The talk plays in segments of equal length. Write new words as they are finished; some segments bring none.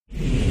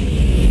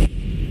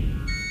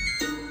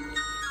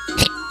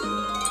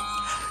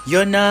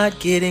You're not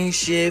getting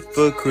shit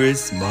for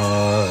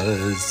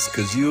Christmas,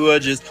 cause you are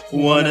just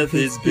one of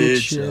his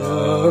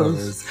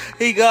bitches.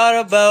 He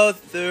got about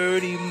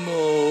 30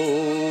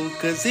 more,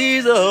 cause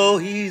he's a hoe,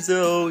 he's a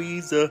hoe,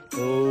 he's a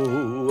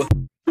hoe.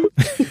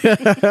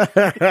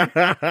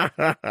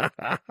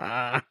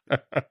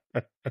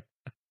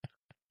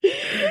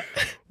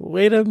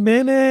 Wait a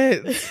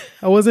minute.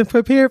 I wasn't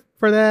prepared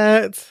for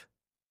that.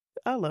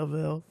 I love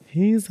Vel.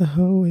 He's a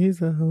hoe,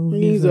 he's a hoe,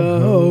 He's a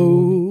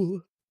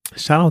hoe.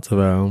 Shout out to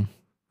Vel.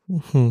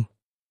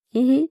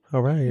 Mm-hmm.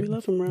 All right. We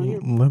love him around here.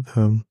 Love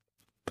him.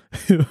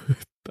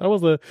 That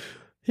was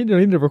he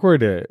didn't record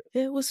that.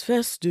 It was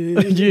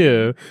festive.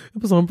 Yeah. It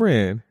was on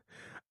brand.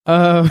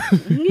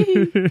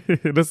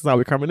 This is how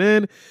we're coming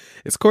in.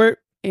 It's Court.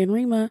 And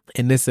Rima.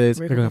 And this is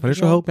Regular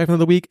Financial Hope, back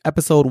another week,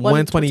 episode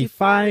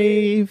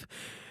 125.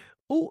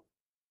 Oh,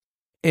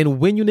 and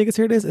when you niggas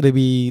hear this, it'll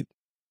be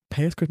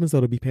past Christmas, so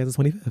it'll be past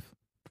the 25th.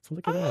 So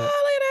look at that. Look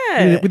at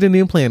that. We didn't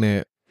even plan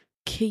that.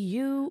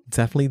 Cute.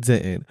 Definitely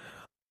didn't.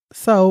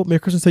 So, Merry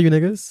Christmas to you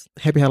niggas.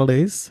 Happy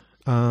holidays.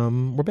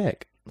 We're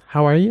back.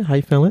 How are you? How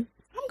you feeling?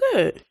 I'm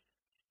good.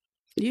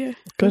 Yeah.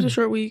 Good. It was a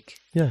short week.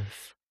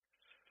 Yes.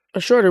 A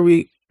shorter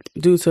week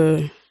due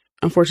to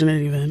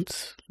unfortunate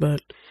events,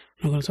 but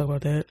I'm not going to talk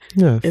about that.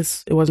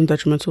 Yes. It wasn't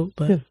detrimental,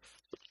 but Yeah.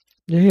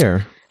 You're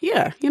here.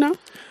 yeah, you know,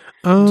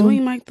 Um,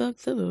 doing Mike Thug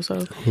Thither,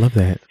 so love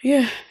that.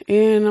 yeah,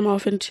 and I'm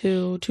off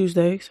until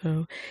Tuesday,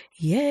 so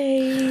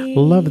yay.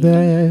 Love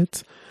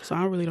that. So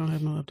I really don't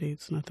have no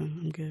updates, nothing.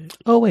 I'm good.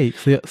 Oh, wait.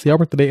 So y'all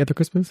work the day after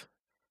Christmas?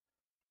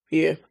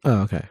 Yeah,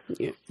 Oh, okay.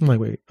 Yeah. I'm like,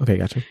 wait. Okay,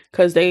 gotcha.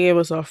 because they gave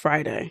us off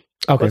Friday,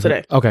 Okay. Well,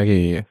 today. Okay,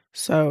 yeah.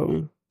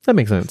 so That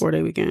makes sense.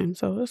 4-day weekend,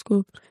 so that's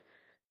cool.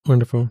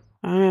 Wonderful.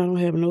 I don't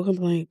have no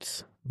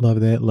complaints. Love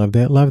that. Love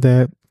that. Love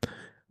that.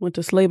 Went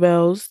to Sleigh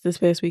Bells this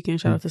past weekend.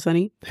 Shout out to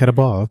Sunny. Had a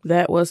ball.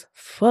 That was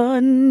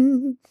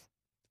fun.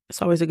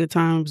 It's always a good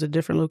time. It was a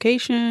different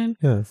location.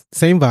 Yes.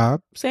 Same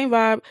vibe. Same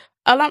vibe.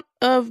 A lot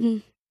of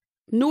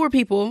newer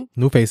people,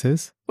 New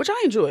faces. which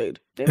I enjoyed.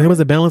 And it was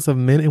a balance of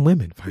men and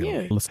women. Finally.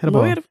 Yeah. Let's had a But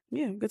ball.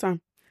 we had good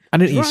time. I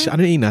didn't eat. Drunk. I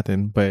didn't eat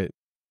nothing, but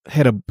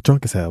had a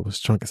drunk as hell. Was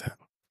drunk as hell.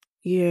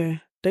 Yeah.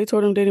 They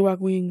told them Danny Walk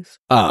wings.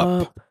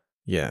 Up.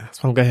 Yeah.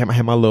 So I'm gonna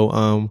have my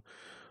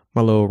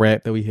little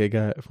wrap that we had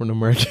got from the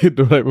market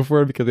the night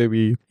before because they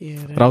be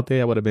Yeah. without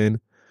that I would have been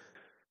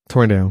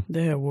torn down.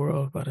 They had wore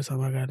off by the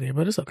time I got there,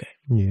 but it's okay.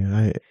 Yeah.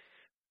 I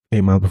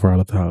 8 months before I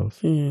left the house.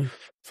 Mm.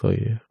 So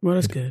yeah. Well,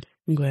 that's good.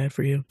 I'm glad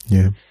for you.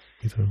 Yeah.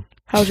 Me too.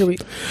 How's your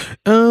week?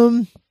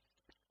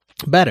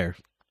 Better.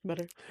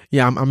 Better.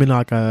 Yeah, I'm in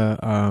like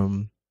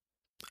I'm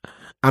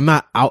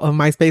not out of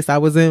my space I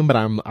was in, but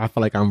I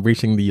feel like I'm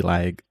reaching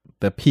the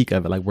peak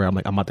of it, like where I'm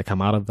about to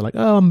come out of it, like,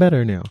 oh, I'm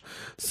better now.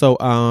 So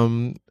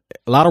a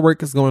lot of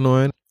work is going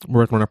on.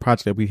 We're working on a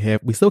project that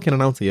we still can't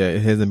announce it yet.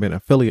 It hasn't been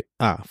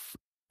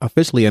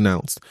officially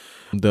announced.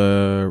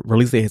 The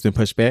release date has been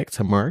pushed back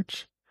to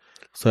March.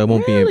 So it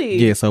won't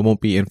Really? so it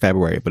won't be in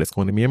February, but it's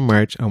going to be in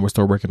March. We're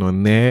still working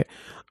on that.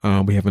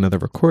 We have another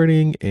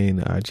recording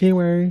in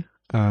January.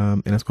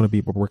 And that's going to be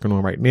what we're working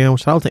on right now.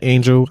 Shout out to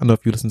Angel. I know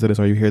if you listen to this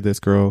or you hear this,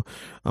 girl,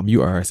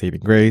 you are a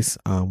saving grace.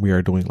 We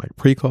are doing like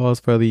pre-calls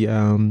for the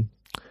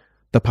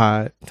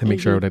pod to make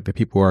sure that the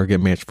people are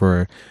getting matched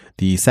for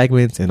the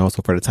segments and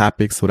also for the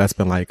topics. So that's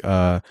been like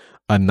a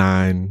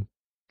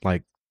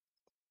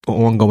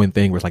ongoing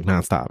thing where it's like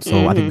nonstop.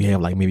 So I think we have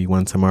like maybe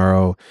one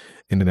tomorrow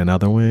and then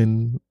another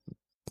one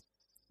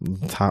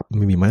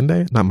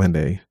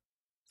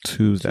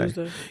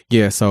Tuesday.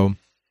 Yeah. So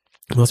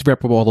once we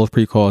wrap up all those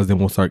pre-calls, then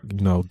we'll start,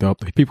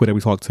 the people that we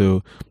talk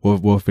to,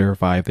 we'll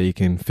verify if they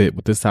can fit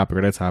with this topic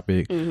or that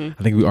topic. I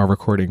think we are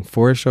recording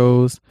 4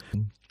 shows.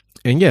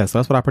 And yeah, so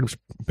that's what I've pretty much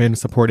been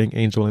supporting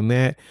Angel in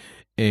that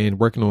and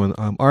working on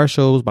our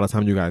shows. By the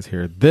time you guys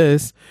hear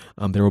this,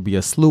 there will be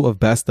a slew of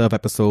best of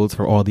episodes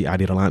for all the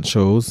Idea to Launch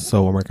shows.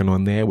 So I'm working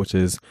on that, which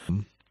is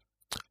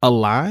a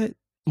lot,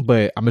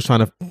 but I'm just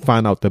trying to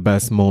find out the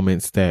best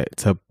moments that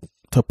to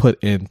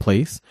put in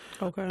place.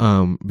 Okay.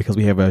 Because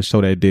we have a show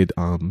that did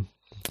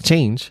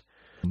change.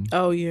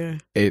 Oh yeah.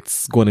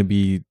 It's going to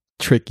be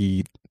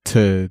tricky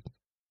to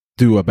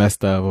do a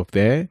best of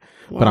that,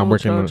 but I'm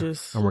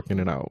working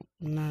it out.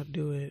 Not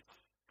do it.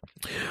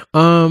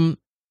 No,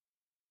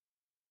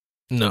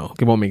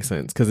 it won't make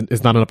sense because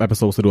it's not enough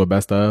episodes to do a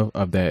best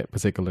of that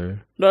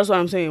particular. That's what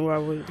I'm saying. Why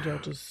would y'all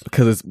just?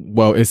 Because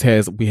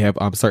we have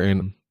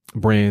certain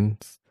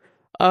brands.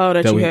 Oh,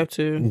 that you have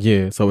to.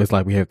 Yeah, so it's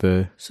like we have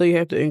to. So you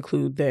have to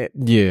include that.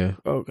 Yeah.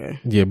 Okay.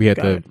 Yeah, we have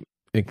to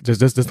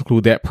just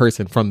include that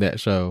person from that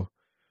show,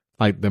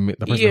 like the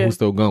person who's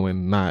still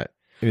going, not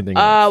anything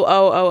else.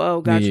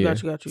 Oh, got you.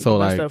 So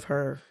best like of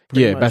her.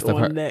 Best of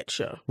her on that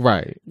show.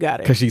 Right.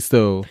 Got it. Because she's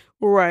still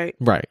right.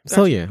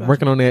 So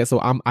working on that. So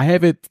I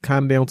have it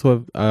kind of down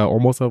to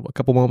almost a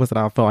couple moments that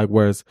I felt like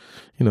was,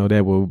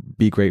 that will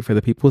be great for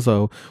the people.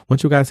 So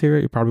once you guys hear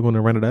it, you're probably going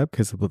to run it up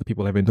because of what the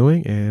people have been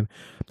doing, and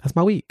that's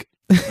my week.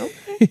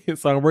 Okay.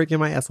 So I'm working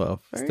my ass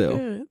off still.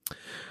 Good.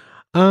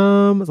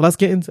 So let's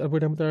get into. We're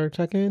done with our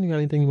check-in. You got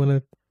anything you want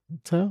to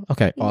So,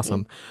 okay,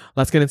 awesome.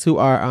 Let's get into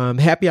our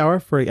happy hour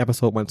for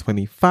episode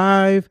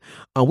 125.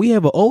 We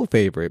have an old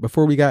favorite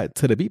before we got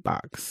to the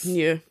beatbox.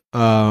 Yeah.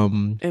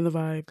 And the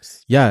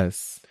vibes.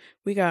 Yes.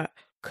 We got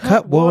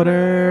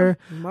Cutwater,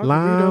 margarita.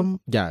 lime.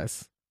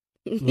 Yes.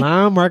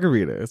 Lime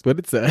margarita is what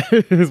it says.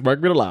 It's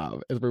margarita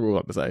lime, is what we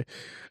want to say.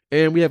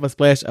 And we have a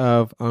splash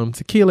of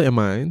tequila in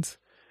mine.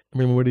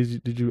 Remember, what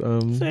did you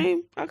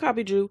Same. I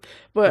copied you,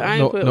 but I ain't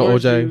No- put no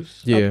orange OJ?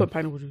 juice. Yeah. I put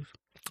pineapple juice.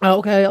 Oh,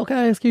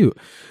 okay, it's cute.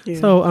 Yeah.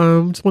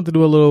 So just want to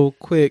do a little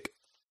quick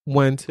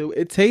 1-2.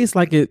 It tastes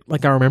like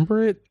I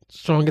remember it,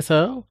 strong as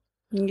hell,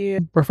 yeah.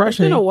 It's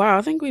refreshing. been a while.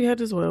 I think we had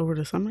this over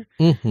the summer.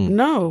 Mm-hmm.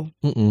 No,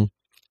 Mm-mm.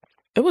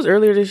 it was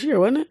earlier this year,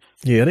 wasn't it?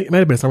 Yeah, I think it might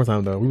have been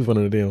summertime though. We was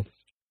running the deal.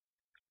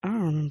 I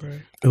don't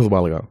remember. It was a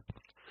while ago.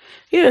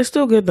 Yeah, it's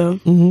still good though.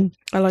 Mm-hmm.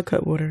 I like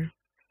Cutwater.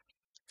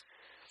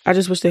 I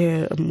just wish they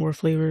had more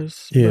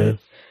flavors. Yeah. but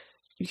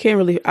you can't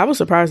really. I was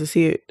surprised to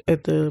see it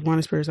at the wine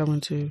and spirits I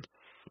went to,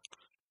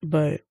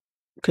 but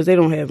because they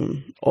don't have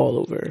them all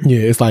over. Yeah,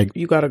 it's like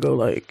You gotta go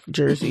like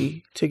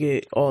Jersey to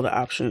get all the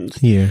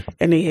options, yeah.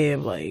 and they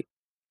have like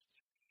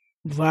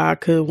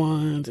vodka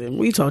ones, and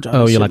we told y'all.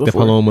 Oh this yeah, shit like the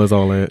before. Palomas,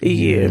 all that.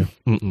 Yeah.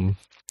 Mm-mm.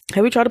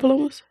 Have we tried the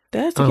Palomas?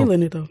 That's Oh. tequila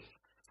in it though.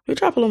 We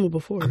tried Paloma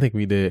before. I think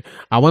we did.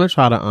 I want to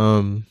try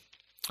the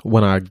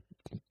when I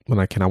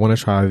can. I want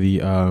to try the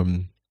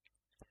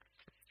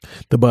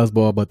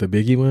Buzzball, but the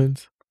Biggie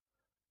ones.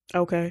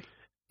 Okay.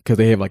 Because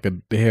they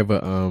have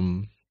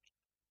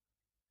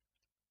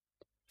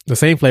the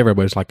same flavor,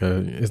 but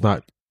it's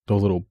not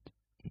those little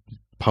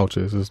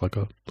pouches. It's like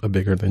a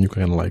bigger thing. You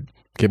can kind of like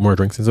get more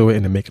drinks into it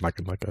and then make it like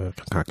a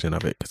concoction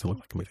of it because it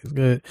looks like it tastes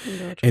good.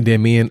 Gotcha. And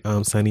then me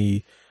and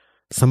Sunny,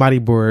 somebody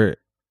brought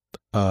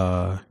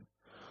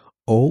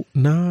oat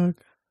nog.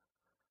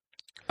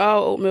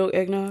 Oh, oat milk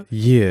eggnog.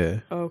 Yeah,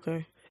 Oh,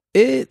 okay.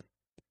 it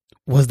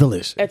was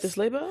delicious. At the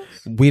sleigh bells?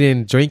 We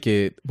didn't drink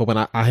it, but when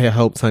I had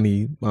helped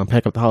Sunny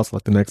pack up the house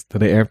like the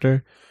day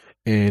after,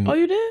 and Oh,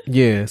 you did?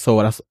 yeah,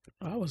 so that's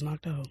I was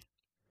knocked out.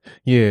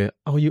 yeah.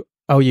 Oh yeah,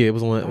 it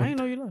was one. I didn't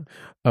know you left.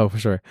 Oh, for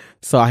sure.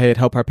 So I had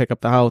helped her pick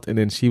up the house, and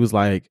then she was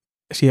like,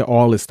 she had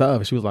all this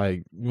stuff. She was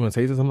like, "You want to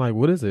taste this?" I'm like,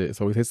 "What is it?"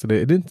 So we tasted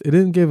it. It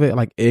didn't give it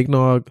like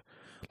eggnog,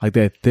 like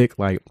that thick.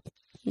 Like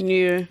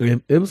Yeah.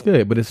 it was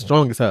good, but it's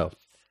strong as hell.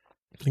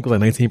 I think it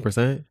was like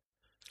 19%.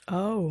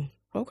 Oh,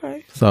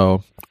 okay.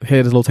 So I had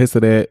this little taste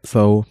of that.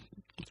 So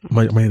I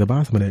might need to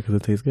buy some of that because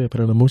it tastes good. Put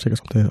it in a milkshake or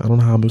something. I don't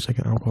know how milkshake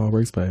and alcohol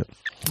works, but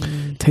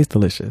it tastes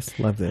delicious.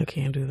 Love I it.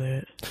 can't do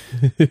that.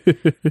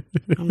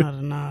 I'm not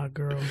a nog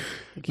girl.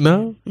 I can't.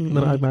 No, Mm-mm.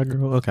 not my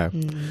girl. Okay.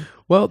 Mm-mm.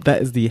 Well,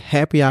 that is the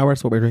happy hour.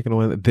 That's what we're drinking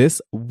on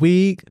this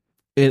week.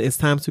 And it's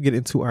time to get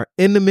into our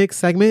In the Mix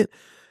segment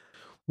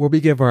where we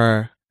give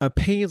our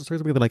opinions,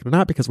 whether we like it or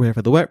not, because we're here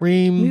for the wet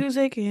ream.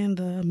 Music in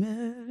the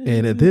mix.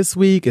 And this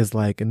week is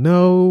like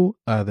no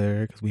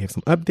other because we have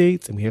some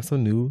updates and we have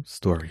some new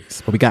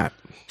stories. What we got?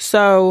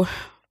 So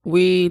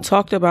we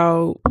talked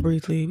about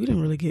briefly. We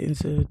didn't really get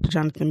into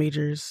Jonathan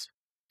Majors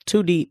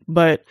too deep,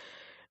 but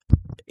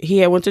he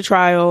had went to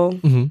trial,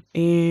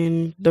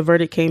 and the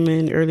verdict came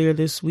in earlier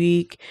this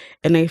week,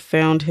 and they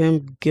found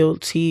him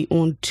guilty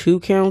on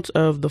 2 counts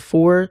of the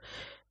 4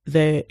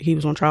 that he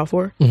was on trial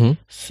for.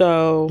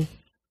 So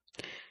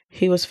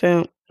he was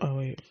found. Oh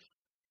wait,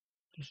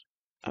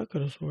 I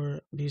could have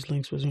swore these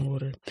links was in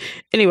order.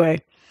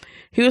 Anyway,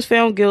 he was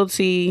found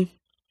guilty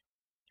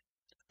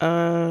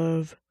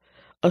of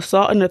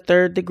assault in the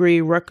 3rd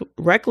degree,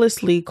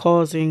 recklessly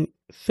causing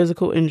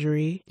physical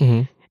injury,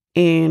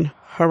 and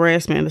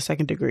harassment in the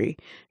 2nd degree.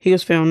 He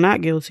was found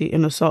not guilty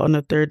in assault in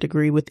the 3rd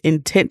degree with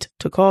intent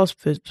to cause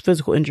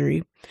physical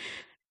injury,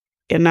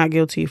 and not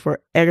guilty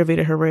for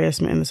aggravated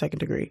harassment in the 2nd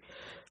degree.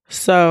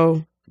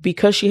 So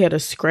because she had a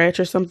scratch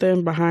or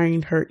something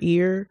behind her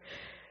ear,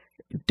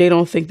 they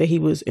don't think that he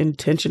was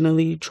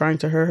intentionally trying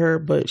to hurt her,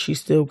 but she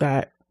still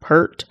got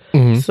hurt.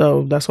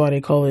 So that's why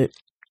they call it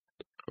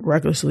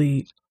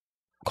recklessly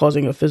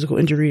causing a physical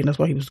injury, and that's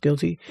why he was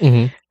guilty.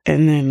 And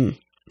then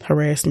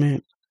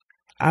harassment,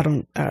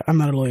 I'm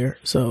not a lawyer,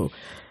 so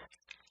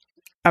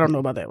I don't know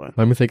about that one.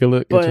 Let me take a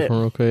look at your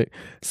phone real quick.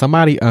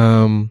 Somebody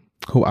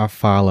who I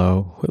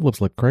follow, who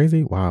lips look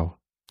crazy. Wow.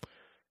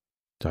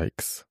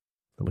 Yikes.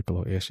 They look a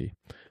little ashy.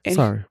 And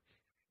sorry.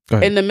 Go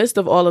ahead. in the midst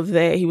of all of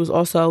that, he was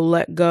also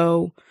let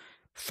go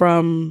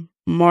from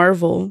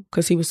Marvel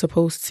because he was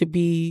supposed to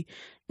be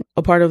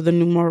a part of the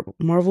new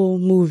Marvel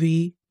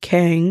movie,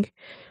 Kang.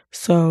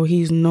 So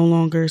he's no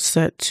longer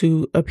set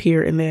to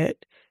appear in that.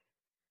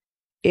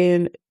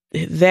 And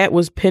that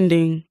was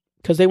pending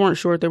because they weren't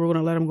sure if they were going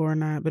to let him go or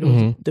not, but it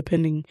was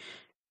depending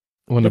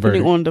on the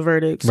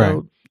verdict. So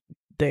Right.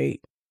 they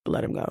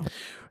let him go.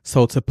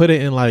 So to put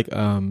it in like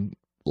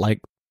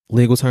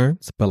legal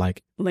terms, but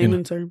like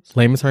Layman terms.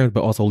 but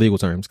also legal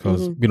terms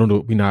because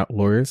we're not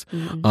lawyers.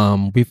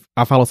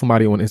 I follow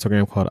somebody on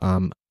Instagram called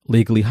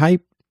Legally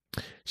Hype.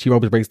 She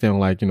always breaks down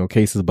like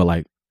cases, but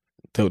like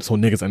so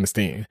niggas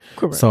understand.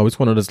 Correct. So we just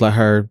want to just let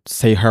her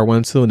say her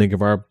one too, and then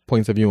give our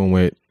points of view on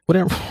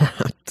whatever.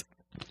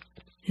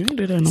 You didn't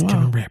do that in a It's while.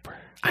 Kevin Rapper.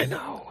 I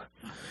know.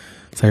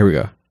 So here we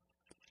go.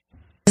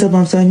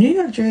 So a New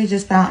York jury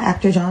just found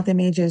actor Jonathan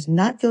Majors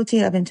not guilty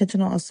of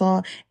intentional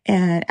assault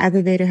and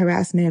aggravated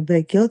harassment,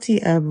 but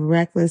guilty of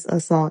reckless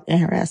assault and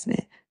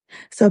harassment.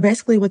 So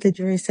basically what the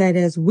jury said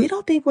is, we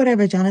don't think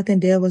whatever Jonathan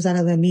did was out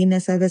of the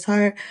meanness of his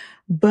heart,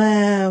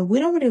 but we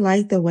don't really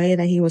like the way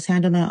that he was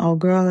handling old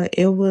girl.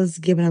 It was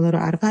given a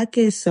little out of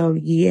pocket. So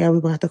yeah,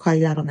 we're going to have to call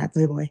you out on that,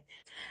 Playboy.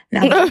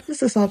 Now, the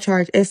reckless assault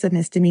charge is a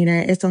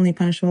misdemeanor. It's only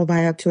punishable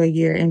by up to a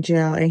year in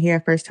jail, and he a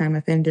first-time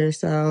offender,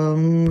 so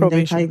they're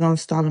probably going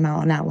to stall him out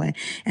on that one.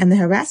 And the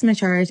harassment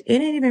charge,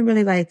 it ain't even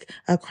really like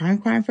a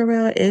crime for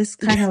real. It's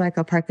kind of like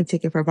a parking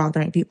ticket for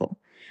bothering people.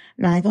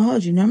 Now, I ain't gonna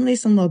hold you. Normally,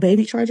 some little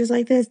baby charges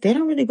like this, they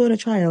don't really go to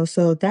trial.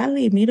 So that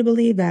lead me to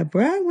believe that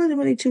bruh wasn't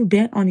really too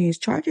bent on these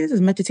charges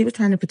as much as he was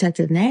trying to protect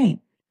his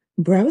name.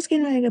 Bruh was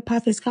getting ready to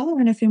pop his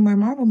collar in a few more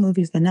Marvel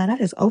movies, but now that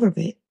is over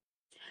with.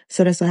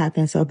 So that's what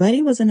happened. So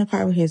Buddy was in the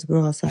car with his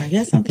girl. So I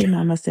guess some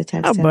female must have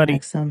texted him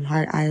like some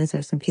heart eyes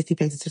or some kissy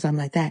faces or something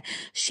like that.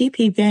 She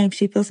peeped game.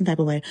 She feels some type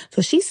of way.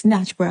 So she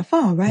snatched bruh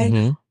phone, right?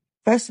 Mm-hmm.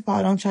 First of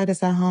all, don't try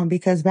this at home,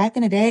 because back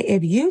in the day,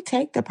 if you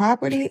take the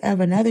property of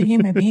another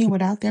human being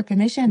without their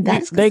permission,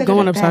 that is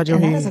considered a theft,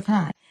 and that is a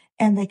crime.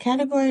 And the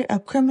category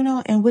of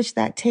criminal in which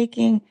that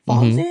taking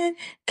falls in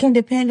can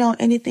depend on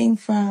anything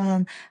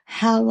from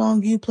how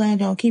long you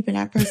planned on keeping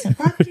that person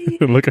property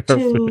to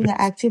the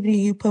activity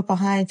you put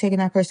behind taking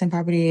that person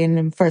property in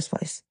the first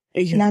place.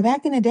 Yeah. Now,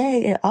 back in the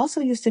day, it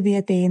also used to be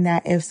a thing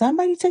that if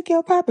somebody took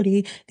your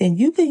property, then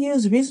you could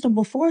use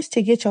reasonable force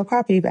to get your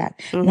property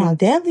back. Mm-hmm. Now,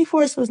 deadly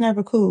force was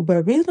never cool,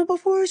 but reasonable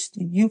force,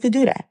 you could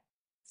do that.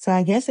 So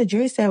I guess the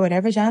jury said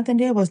whatever Jonathan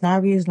did was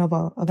not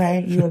reasonable.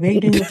 Okay. You a big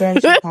dude,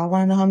 right? You call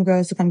one of the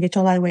homegirls to come get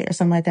your lightweight or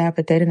something like that,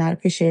 but they did not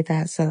appreciate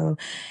that. So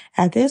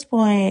at this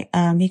point,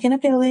 he can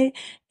appeal it,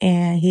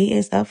 and he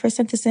is up for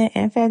sentencing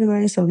in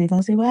February. So we're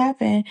going to see what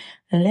happened.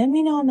 Let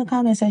me know in the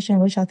comment section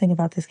what y'all think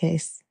about this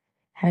case.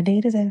 How did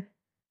it deserve?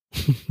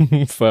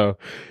 So,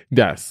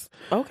 yes.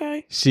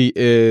 Okay. She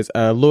is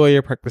a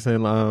lawyer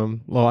practicing law.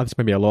 I think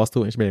maybe a law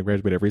student. She may have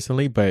graduated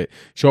recently, but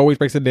she always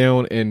breaks it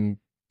down in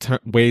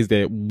ways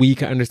that we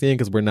can understand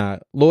because we're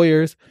not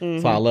lawyers.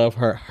 Mm-hmm. So I love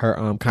her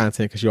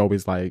content because she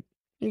always like,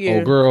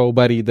 oh girl,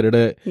 buddy,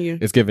 da-da-da. Yeah.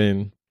 It's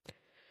given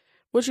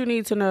what you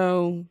need to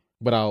know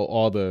without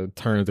all the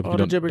terms that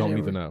you don't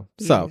need to know.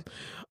 Yeah.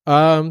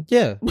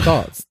 So,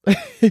 thoughts.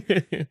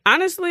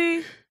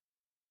 Honestly,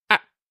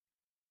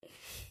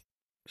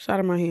 shot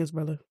in my hands,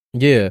 brother.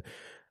 Yeah.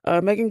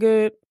 Megan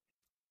Good,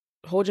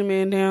 hold your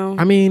man down.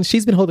 I mean,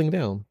 she's been holding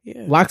down.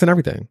 Yeah. Locks and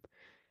everything.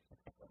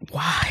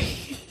 Why?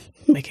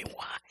 Megan,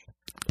 why?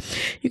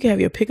 You can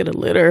have your pick of the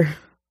litter.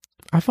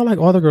 I feel like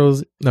all the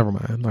girls, never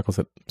mind. I'm not going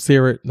to say,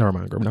 Sarah, never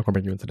mind, girl. I'm not going to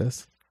bring you into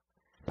this.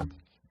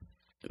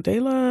 They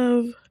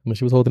love. When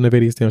she was holding the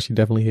videos down, she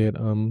definitely had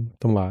them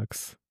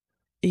locks.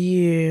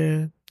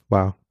 Yeah.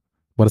 Wow.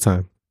 What a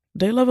time.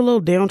 They love a little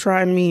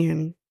downtrodden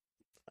man.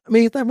 I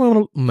mean,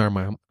 never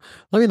mind.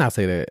 Let me not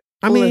say that.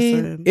 I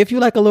mean, if you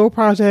like a little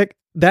project,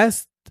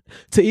 that's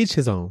to each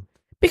his own.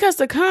 Because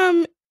to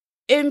come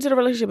into the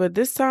relationship at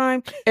this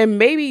time, and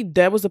maybe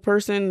that was the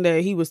person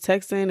that he was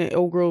texting and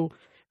old girl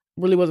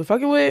really wasn't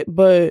fucking with,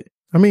 but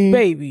I mean,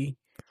 baby,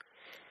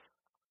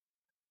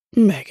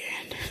 Megan,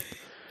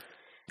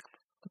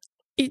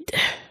 you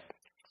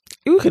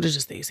could have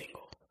just stayed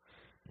single.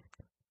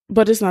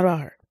 But it's not about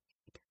her.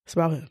 It's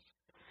about him.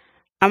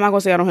 I'm not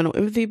gonna say I don't have no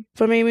empathy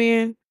for my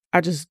man.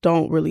 I just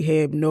don't really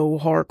have no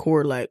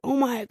hardcore like, oh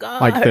my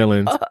god, like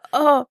feelings.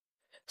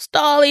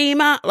 Stall him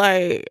out.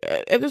 Like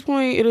at this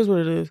point, it is what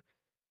it is.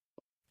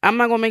 I'm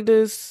not gonna make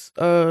this.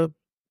 I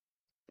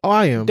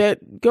am.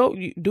 That go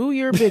do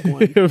your big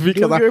one. Your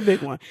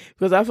big one,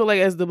 because I feel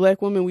like as the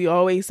black woman, we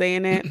always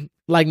saying that.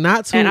 Like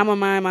not too. And I'm gonna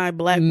mind my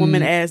black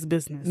woman ass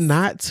business.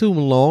 Not too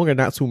long or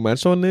not too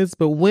much on this,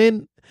 but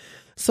when.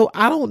 So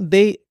I don't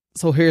date.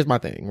 So here's my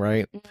thing,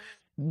 right?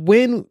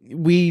 When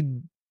we,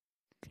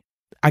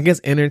 I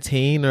guess,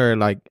 entertain or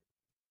like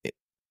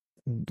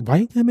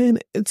white women,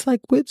 it's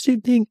like, what do you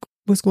think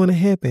was going to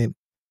happen?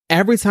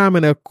 Every time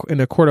in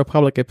a court of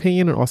public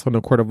opinion and also in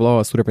a court of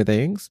law, it's two different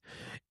things.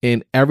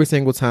 And every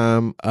single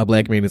time a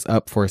black man is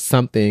up for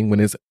something, when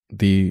it's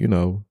the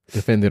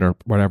defendant or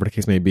whatever the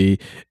case may be,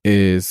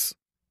 is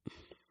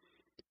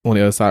on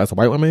the other side as a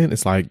white woman,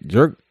 it's like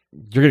you're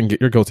gonna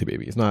get your guilty,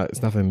 baby. It's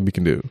nothing we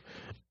can do.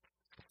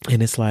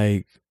 And it's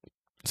like,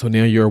 so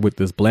now you're with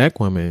this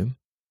black woman.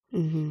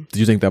 Mm-hmm. Did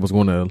you think that was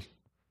going to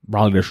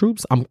rally the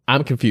troops?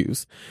 I'm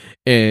confused.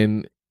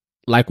 And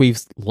like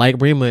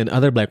Rima and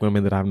other black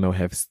women that I know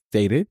have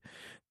stated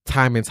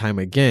time and time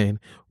again,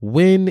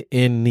 when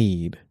in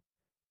need,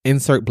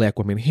 insert black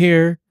women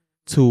here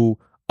to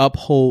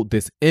uphold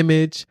this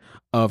image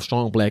of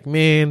strong black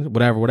men,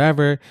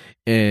 whatever.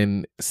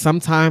 And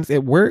sometimes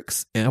it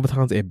works and other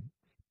times it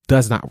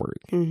does not work.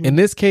 Mm-hmm. In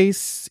this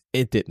case,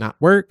 it did not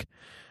work.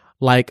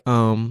 Like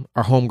our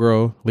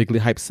homegirl Legally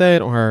Hype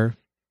said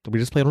we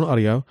just played on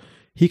audio,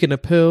 he can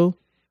appeal.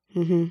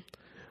 Mm-hmm.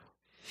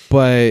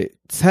 But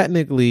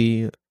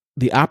technically,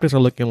 the optics are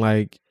looking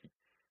like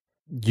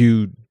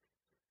you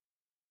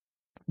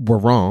were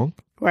wrong.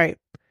 Right.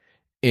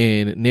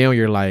 And now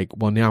you're like,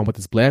 well, now I'm with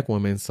this black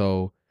woman,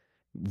 so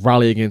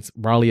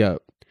rally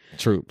up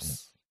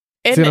troops.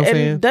 And, see what I'm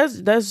saying?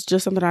 That's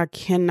just something I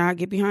cannot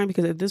get behind,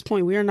 because at this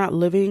point we are not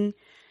living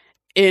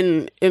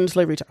in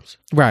slavery times.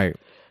 Right.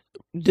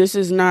 This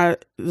is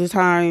not the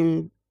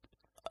time.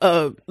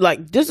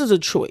 Like, this is a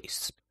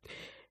choice.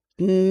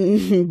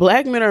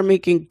 Black men are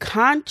making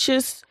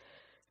conscious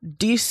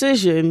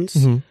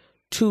decisions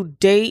to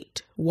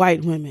date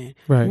white women,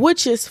 right,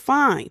 which is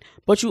fine.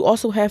 But you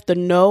also have to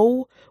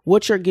know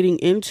what you're getting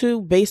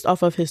into based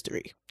off of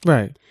history.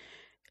 Right.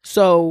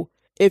 So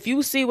if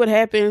you see what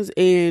happens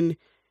in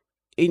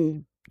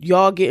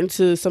y'all get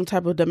into some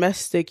type of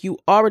domestic, you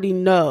already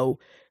know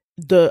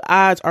the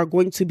odds are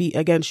going to be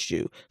against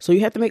you. So you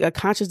have to make a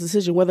conscious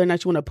decision whether or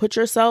not you want to put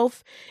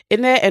yourself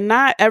in that. And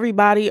not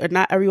everybody or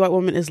not every white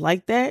woman is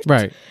like that.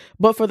 Right.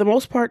 But for the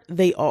most part,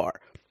 they are.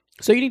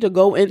 So you need to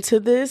go into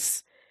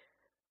this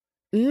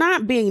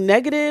not being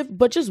negative,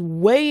 but just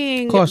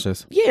weighing.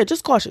 Cautious. Yeah,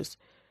 just cautious.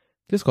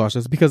 Just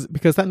cautious, because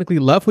technically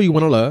love who you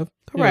want to love.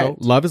 Correct. You know,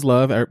 love is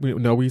love.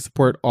 We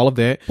support all of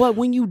that. But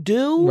when you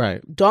do,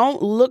 right,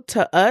 don't look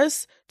to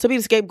us to be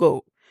the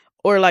scapegoat,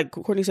 or like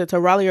Courtney said, to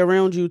rally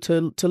around you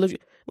to live you.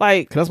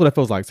 Like, that's what it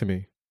feels like to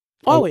me.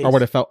 Always. Or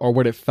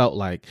what it felt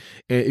like.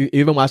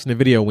 Even watching the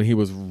video when he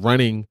was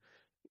running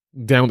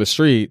down the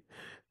street,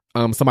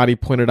 somebody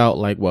pointed out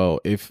like, well,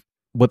 if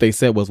what they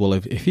said was, well,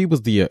 if he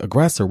was the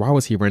aggressor, why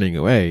was he running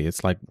away?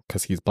 It's like,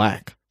 because he's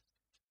black.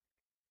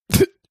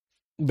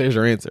 There's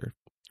your answer.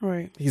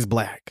 Right. He's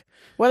black.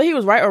 Whether he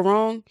was right or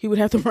wrong, he would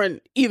have to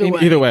run either way.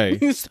 Either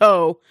way.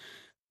 So,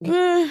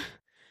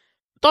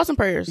 thoughts and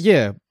prayers.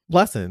 Yeah.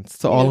 Blessings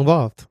to all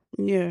involved.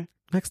 Yeah.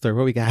 Next story,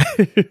 what we got?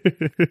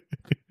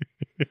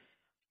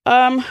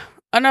 Another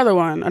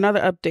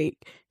update.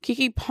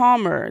 Keke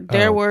Palmer.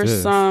 There were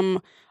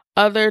some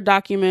other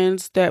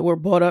documents that were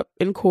brought up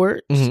in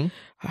court. Mm-hmm.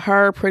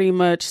 Her pretty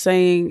much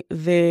saying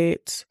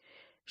that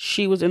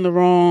she was in the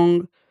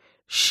wrong.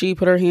 She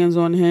put her hands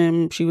on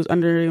him. She was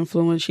under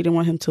influence. She didn't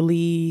want him to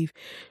leave.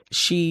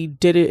 She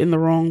did it in the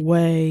wrong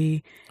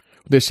way.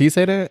 Did she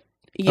say that?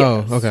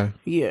 Yes. Oh, okay.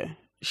 Yeah,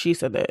 she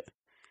said that.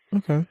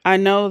 Okay. I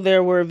know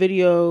there were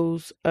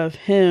videos of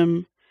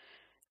him,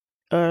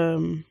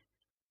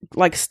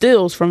 like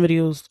stills from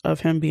videos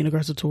of him being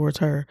aggressive towards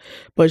her,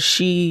 but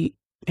she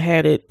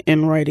had it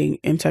in writing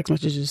in text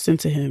messages sent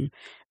to him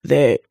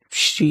that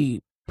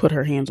she put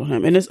her hands on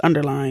him, and it's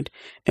underlined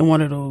in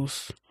one of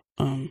those.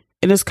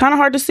 And it's kind of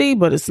hard to see,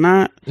 but it's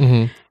not.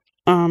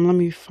 Mm-hmm. Let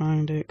me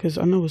find it because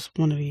I know it's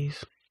one of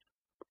these.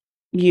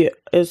 Yeah,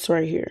 it's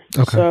right here.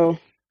 Okay. So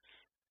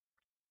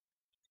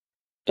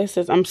it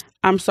says,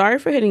 I'm sorry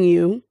for hitting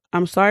you.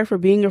 I'm sorry for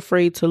being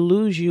afraid to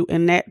lose you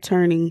and that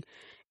turning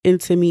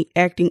into me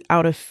acting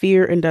out of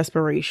fear and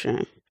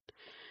desperation.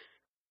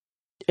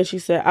 And she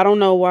said, I don't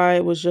know why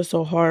it was just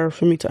so hard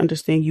for me to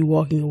understand you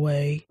walking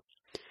away.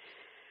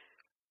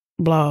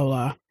 Blah,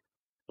 blah.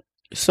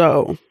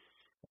 So,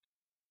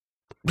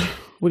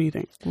 what do you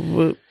think?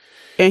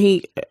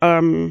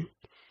 And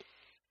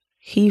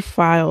he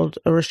filed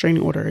a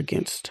restraining order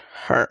against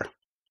her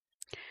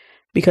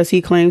because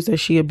he claims that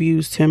she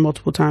abused him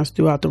multiple times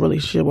throughout the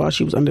relationship while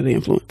she was under the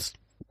influence.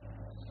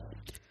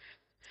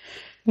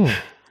 Now,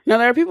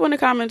 there are people in the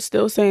comments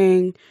still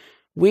saying,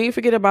 we ain't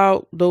forget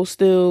about those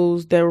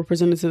stills that were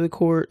presented to the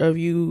court of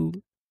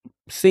you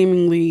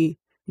seemingly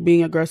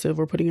being aggressive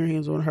or putting your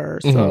hands on her.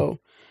 Mm-hmm. So,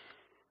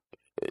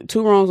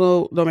 two wrongs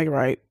don't make it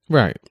right.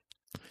 Right.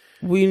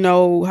 We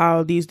know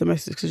how these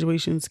domestic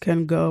situations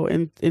can go.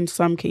 And in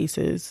some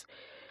cases,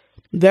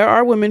 there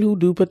are women who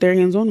do put their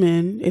hands on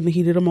men in the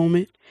heat of the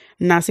moment.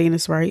 Not saying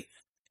it's right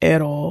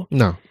at all.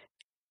 No.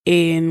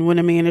 And when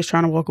a man is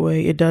trying to walk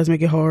away, it does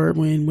make it hard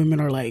when women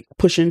are like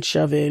pushing,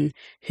 shoving,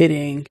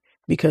 hitting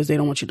because they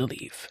don't want you to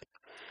leave.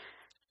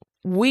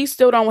 We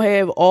still don't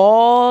have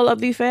all of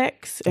the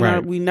facts,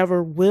 and we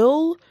never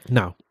will.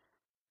 No.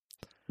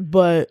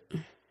 But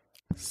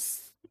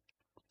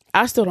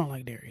I still don't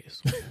like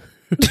Darius.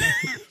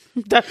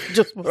 That's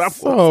just what I'm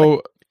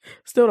saying.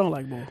 Still don't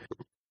like Bull.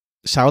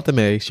 Shout out to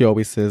May. She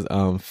always says,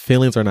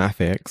 feelings are not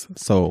facts.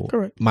 So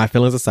correct. My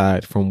feelings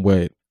aside from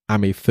what I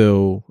may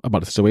feel about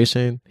the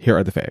situation, here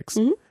are the facts.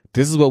 Mm-hmm.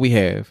 This is what we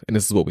have, and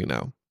this is what we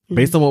know. Mm-hmm.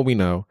 Based on what we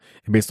know,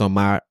 and based on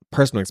my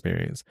personal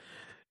experience,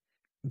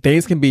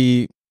 things can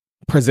be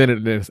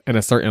presented in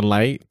a certain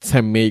light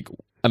to make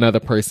another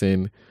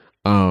person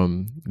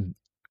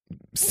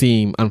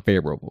seem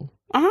unfavorable.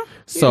 Uh-huh.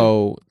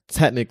 So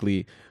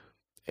technically,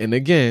 and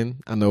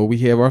again, I know we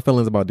have our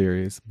feelings about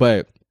Darius,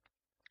 but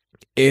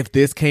if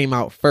this came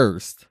out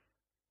first,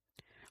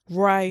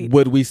 right,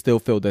 would we still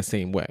feel the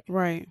same way?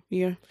 Right.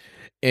 Yeah.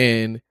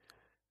 And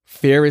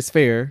fair is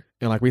fair,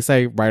 and like we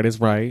say, right is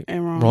right,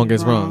 and wrong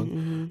is wrong.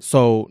 Mm-hmm.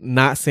 So,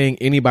 not saying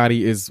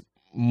anybody is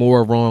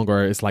more wrong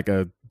or it's like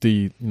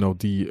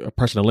the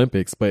oppression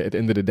Olympics, but at the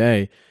end of the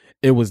day,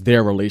 it was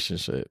their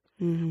relationship.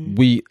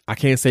 Mm-hmm. I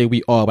can't say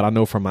we all, but I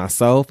know for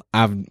myself,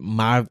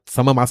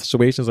 some of my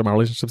situations or my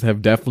relationships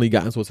have definitely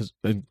gotten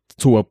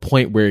to a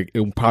point where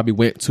it probably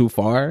went too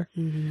far,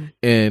 mm-hmm.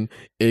 and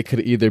it could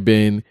either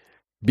been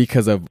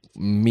because of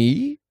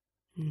me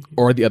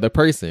or the other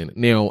person.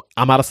 Now,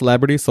 I'm not a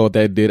celebrity, so if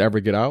that did ever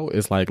get out,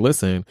 it's like,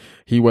 listen,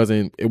 it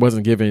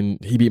wasn't given,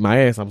 he beat my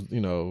ass.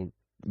 I'm,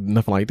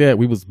 nothing like that.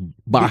 We was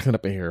boxing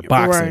up in here,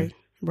 boxing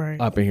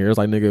up in here. It's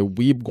like,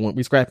 nigga,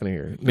 we scrapping in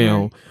here.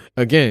 Now,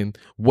 again,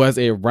 was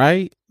it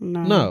right?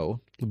 No.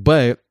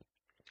 But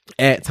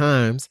at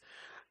times,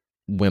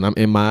 when I'm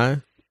in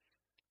my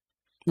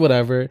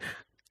whatever,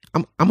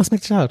 I'm gonna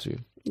smack the shit out of you.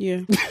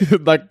 Yeah.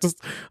 Like,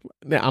 just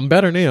now, I'm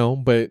better now,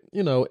 but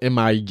in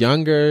my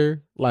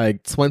younger,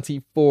 like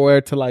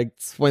 24 to like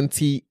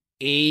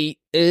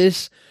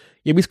 28-ish,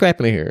 yeah, we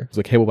scrapping in here.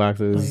 So cable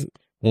boxes,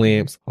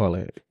 lamps, all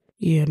that.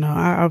 Yeah, no,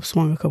 I've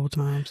swung a couple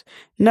times.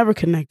 Never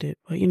connected,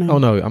 but Oh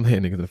no, I'm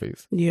hitting niggas in the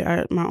face.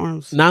 Yeah, my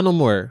arms. Not no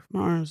more. My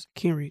arms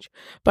can't reach.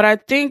 But I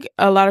think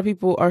a lot of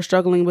people are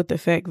struggling with the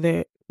fact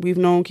that we've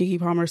known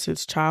Keke Palmer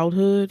since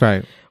childhood.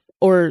 Right.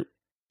 Or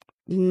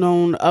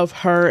known of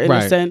her in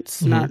a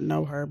sense, not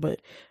know her,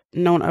 but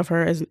known of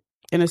her as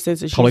in a sense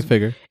that public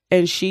figure,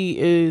 and she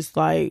is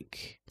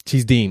like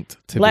she's deemed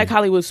to Black be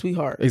Hollywood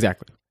sweetheart.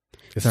 Exactly.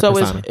 So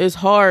it's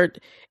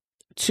hard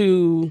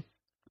to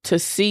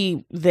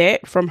see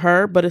that from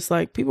her, but it's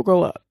like people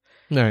grow up.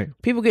 Right.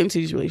 People get into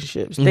these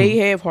relationships. They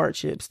have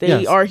hardships.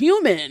 They are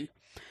human.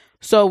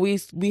 So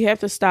we have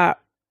to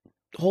stop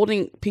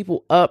holding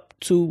people up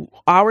to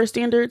our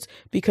standards,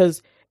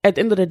 because at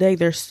the end of the day,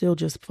 they're still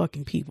just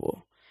fucking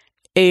people.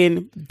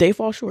 And they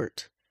fall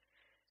short.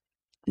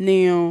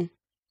 Now,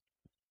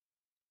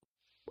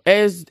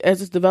 as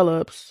it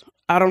develops,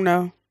 I don't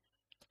know.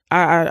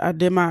 I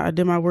did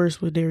my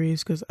worst with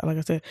Darius because, like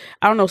I said,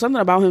 I don't know,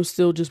 something about him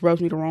still just rubs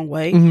me the wrong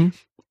way.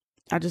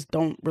 I just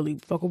don't really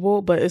fuck with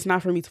Bull, but it's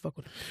not for me to fuck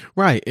with him.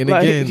 Right, and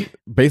again,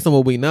 based on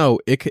what we know,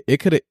 it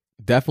could have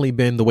definitely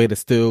been the way the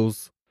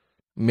stills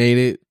made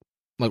it,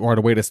 like, or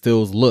the way the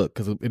stills look,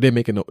 because it didn't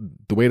make it.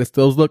 The way the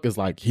stills look is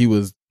like he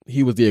was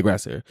the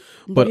aggressor,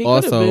 but he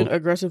also could have been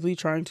aggressively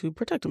trying to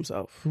protect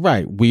himself.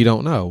 Right, we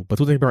don't know, but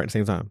two things right at the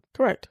same time.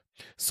 Correct.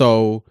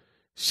 So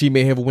she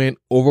may have went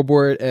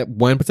overboard at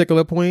one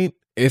particular point.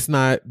 It's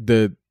not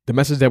the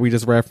message that we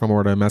just read from,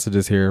 or the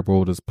messages here.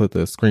 We'll just put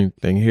the screen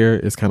thing here.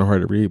 It's kind of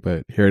hard to read,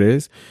 but here it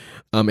is.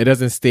 It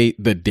doesn't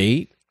state the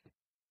date.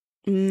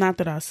 Not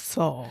that I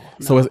saw.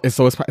 No.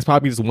 So it's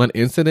probably just one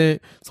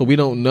incident. So we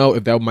don't know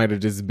if that might have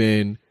just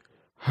been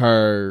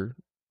her.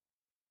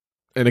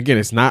 And again,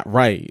 it's not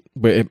right,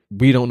 but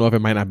we don't know if it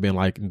might not have been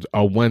like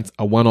a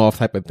one-off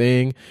type of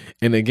thing.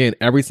 And again,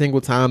 every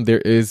single time there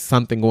is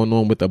something going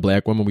on with a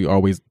Black woman, they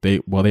always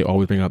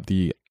bring up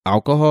the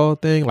alcohol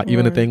thing. Like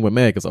even the thing with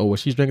Meg is,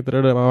 she's drinking.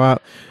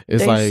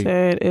 It's they like,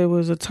 said it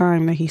was a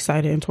time that he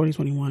cited in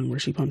 2021 where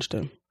she punched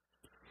him.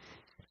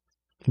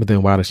 But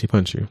then why did she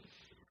punch you?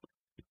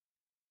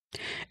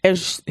 And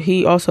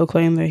he also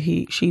claimed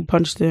that she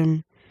punched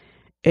him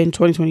in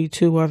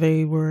 2022 while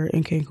they were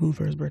in Cancun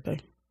for his birthday.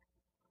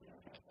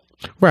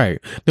 Right.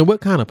 Now, what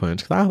kind of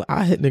punch? Because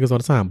I hit niggas all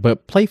the time,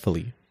 but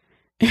playfully.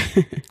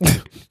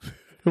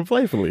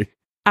 Playfully.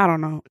 I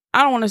don't know.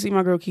 I don't want to see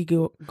my girl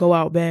Keke go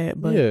out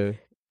bad, but yeah,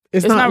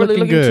 it's not really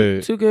looking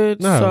good. Too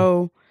good.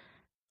 No.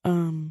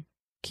 So,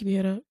 keep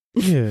your head up.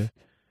 Yeah.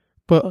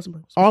 But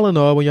all in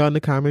all, when y'all in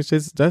the comments,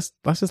 let's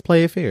just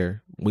play it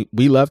fair.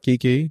 We love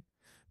Keke,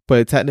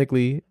 but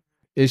technically,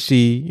 is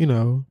she,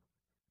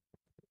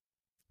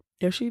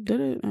 if she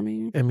did it, I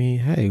mean,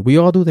 hey, we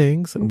all do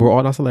things. Mm-hmm. We're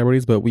all not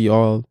celebrities, but we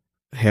all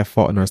have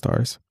fault in our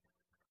stars.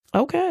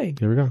 Okay.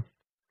 Here we go.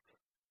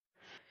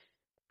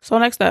 So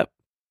next up,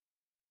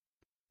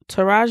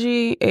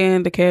 Taraji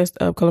and the cast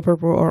of Color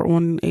Purple are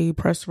on a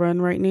press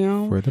run right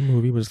now for the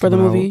movie.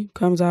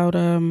 Comes out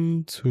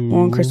on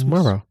Christmas.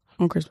 Tomorrow.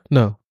 On Christmas.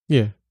 No.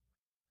 Yeah.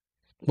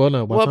 Well,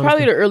 no. Well,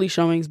 probably the early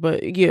showings,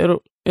 but yeah,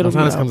 it'll. By the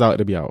time this comes out,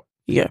 it'll be out.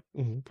 Yeah.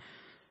 Mm-hmm.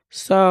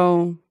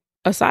 So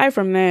aside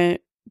from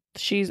that,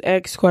 she's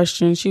asked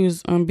questions. She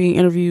was being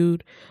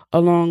interviewed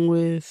along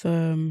with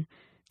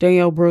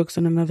Danielle Brooks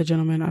and another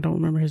gentleman. I don't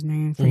remember his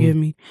name. Forgive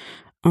me.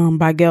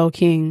 By Gayle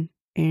King,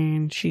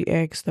 and she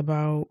asked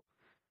about,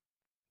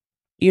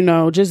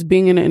 just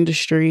being in the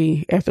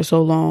industry after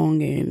so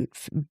long and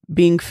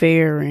being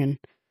fair and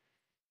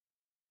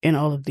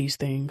all of these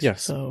things.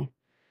 Yes. So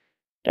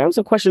that was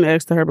a question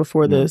asked to her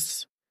before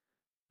this.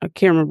 I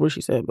can't remember what she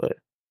said, but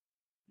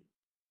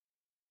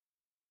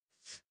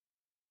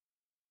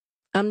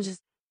I'm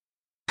just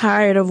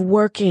tired of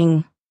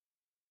working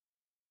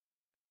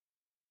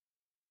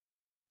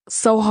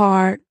so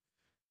hard,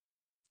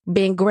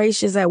 being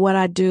gracious at what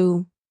I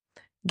do,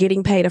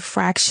 getting paid a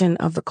fraction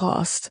of the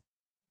cost.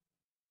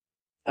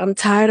 I'm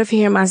tired of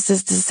hearing my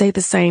sisters say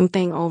the same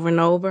thing over and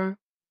over.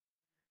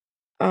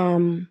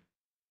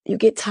 You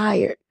get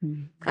tired.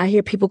 Mm-hmm. I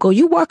hear people go,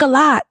 "You work a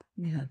lot."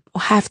 Yeah.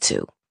 I'll have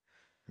to.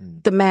 Mm-hmm.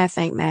 The math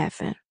ain't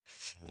mathing.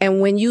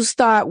 And when you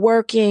start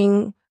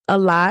working a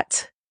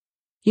lot,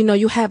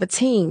 you have a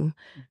team.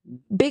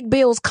 Big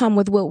bills come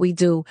with what we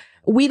do.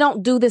 We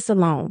don't do this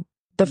alone.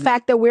 The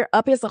fact that we're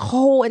up, here's a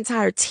whole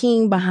entire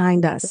team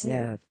behind us.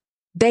 Yeah.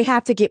 They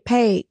have to get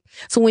paid.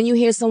 So when you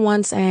hear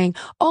someone saying,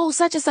 oh,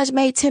 such and such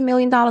made $10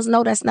 million,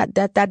 no, that's not,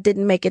 that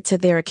didn't make it to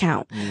their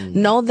account.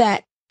 Know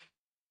that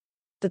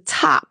the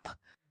top,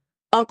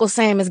 Uncle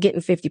Sam is getting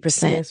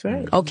 50%. That's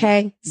right.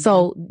 Okay.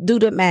 So do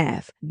the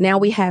math. Now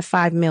we have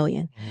 5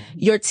 million.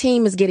 Your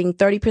team is getting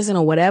 30%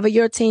 or whatever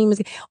your team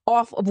is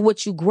off of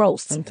what you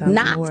grossed, Sometimes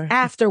not more.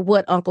 after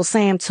what Uncle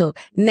Sam took.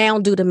 Now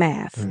do the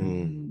math.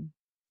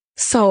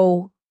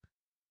 So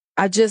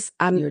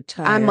You're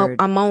tired.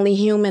 I'm only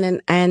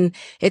human, and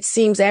it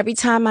seems every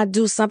time I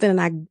do something and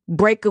I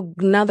break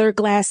another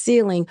glass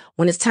ceiling,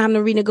 when it's time to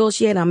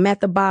renegotiate, I'm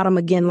at the bottom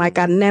again, like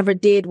I never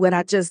did what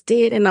I just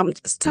did, and I'm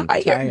just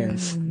tired.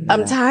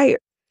 I'm tired.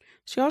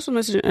 She also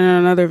mentioned in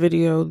another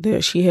video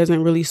that she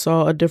hasn't really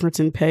saw a difference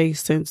in pay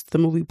since the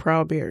movie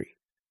Proud Barry.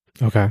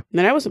 Okay.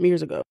 Now, that was some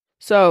years ago.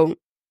 So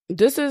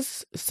this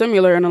is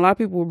similar, and a lot of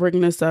people were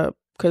bringing this up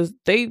because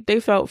they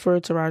felt for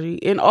Taraji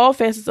in all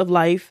facets of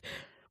life,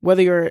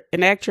 whether you're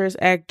an actress,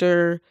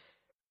 actor,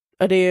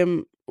 a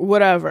damn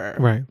whatever.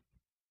 Right.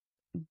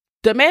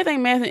 The math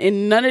ain't math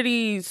in none of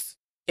these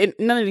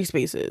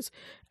spaces.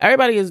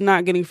 Everybody is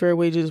not getting fair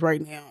wages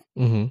right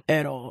now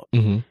at all.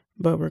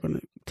 But we're going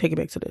to take it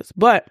back to this.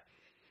 But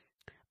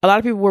a lot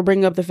of people were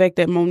bringing up the fact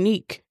that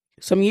Monique,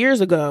 some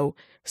years ago,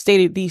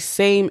 stated these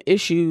same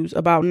issues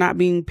about not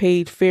being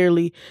paid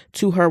fairly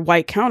to her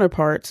white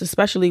counterparts,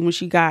 especially when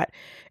she got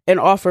an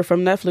offer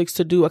from Netflix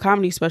to do a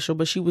comedy special,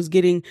 but she was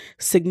getting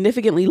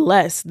significantly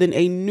less than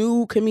a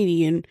new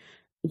comedian,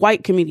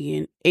 white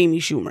comedian, Amy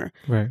Schumer.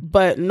 Right.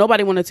 But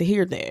nobody wanted to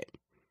hear that.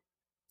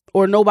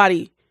 Or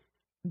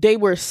they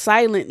were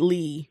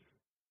silently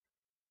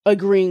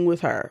agreeing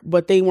with her,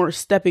 but they weren't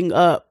stepping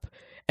up.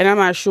 And I'm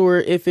not sure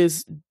if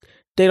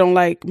they don't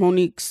like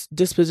Monique's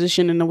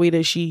disposition in the way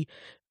that she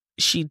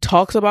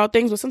talks about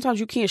things, but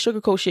sometimes you can't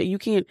sugarcoat shit. You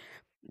can't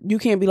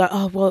be like,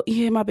 oh, well,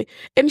 yeah, my baby.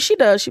 And she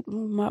does.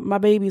 My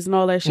babies and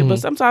all that shit. But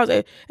sometimes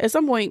at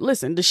some point,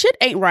 listen, the shit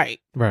ain't right.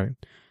 Right.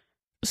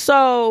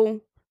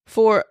 So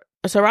for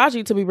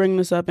Taraji to be bringing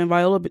this up, and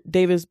Viola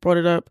Davis brought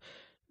it up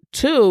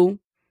too,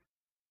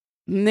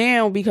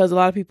 now because a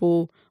lot of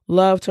people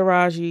love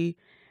Taraji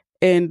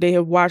and they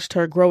have watched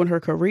her grow in her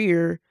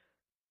career,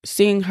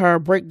 seeing her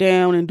break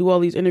down and do all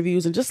these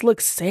interviews and just look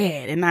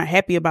sad and not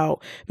happy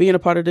about being a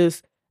part of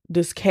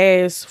this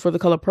cast for The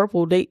Color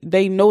Purple,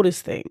 they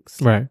notice things.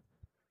 Right.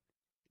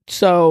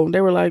 So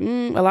they were like,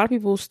 a lot of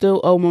people still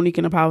owe Monique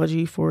an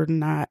apology for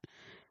not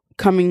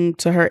coming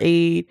to her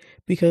aid,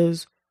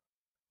 because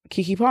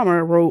Keke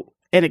Palmer wrote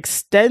an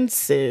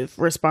extensive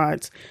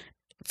response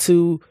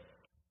to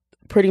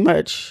pretty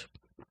much,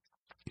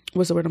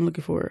 what's the word I'm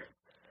looking for?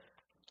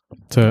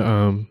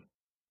 To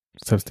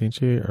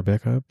substantiate or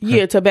back up?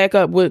 Yeah, to back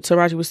up what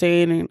Taraji was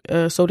saying,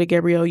 and so did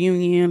Gabrielle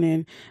Union,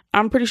 and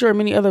I'm pretty sure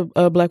many other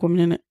black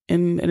women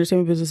in the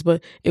entertainment business,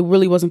 but it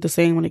really wasn't the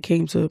same when it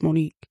came to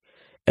Monique.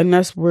 And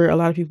that's where a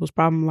lot of people's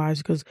problem lies,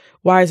 because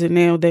why is it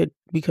now that,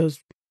 because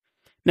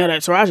now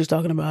that Taraji's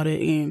talking about it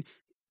and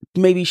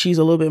maybe she's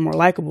a little bit more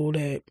likable,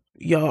 that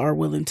y'all are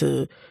willing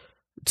to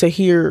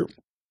hear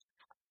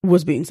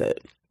what's being said.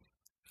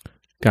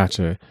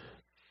 Gotcha.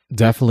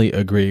 Definitely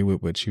agree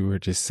with what you were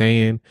just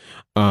saying.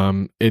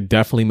 It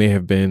definitely may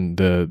have been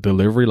the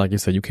delivery. Like you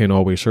said, you can't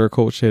always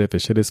sugarcoat shit. If the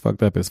shit is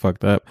fucked up, it's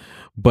fucked up.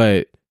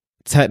 But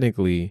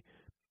technically,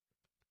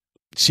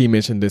 she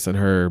mentioned this in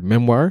her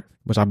memoir,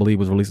 which I believe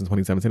was released in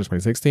 2017 or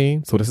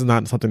 2016. So this is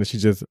not something that she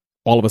just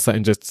all of a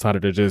sudden just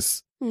decided to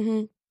just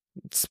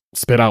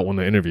spit out on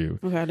the interview.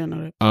 Okay, I didn't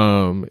know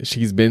that.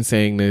 She's been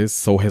saying this.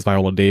 So has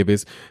Viola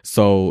Davis.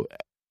 So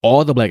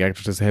all the black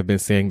actresses have been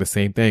saying the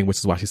same thing, which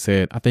is why she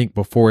said, I think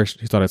before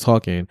she started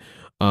talking,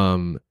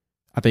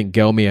 I think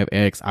Gail may have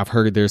asked, I've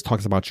heard there's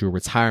talks about you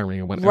retiring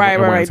and wanting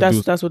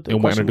That's what the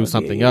and wanting to do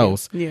something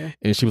else. Yeah.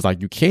 And she was like,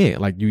 you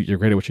can't. Like, you're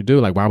great at what you do.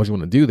 Like, why would you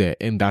want to do that?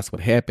 And that's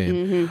what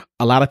happened.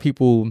 A lot of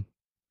people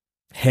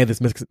had this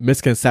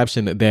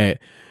misconception that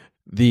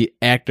the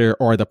actor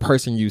or the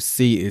person you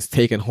see is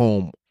taking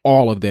home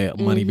all of that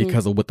money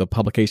because of what the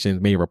publications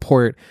may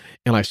report.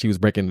 And like she was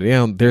breaking it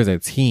down, there's a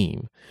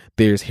team.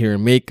 There's hair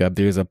and makeup.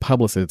 There's a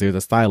publicist. There's a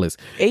stylist.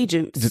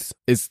 Agents.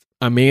 It's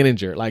a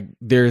manager. Like,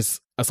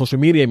 there's a social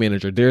media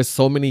manager. There's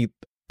so many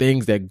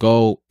things that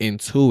go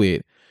into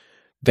it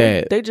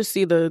that they just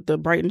see the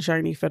bright and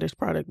shiny finished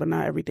product, but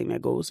not everything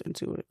that goes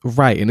into it.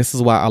 Right. And this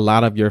is why a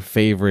lot of your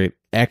favorite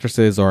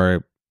actresses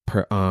or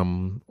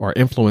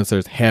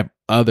influencers have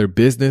other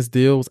business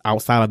deals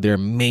outside of their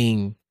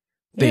main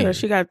thing. Yeah,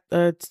 she got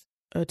a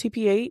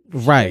TP8,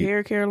 right?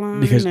 Hair care line,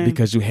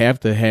 because you have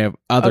to have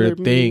other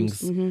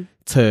things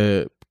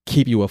to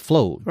keep you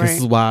afloat. Right. This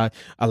is why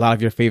a lot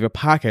of your favorite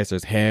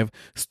podcasters have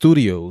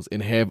studios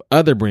and have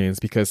other brands,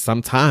 because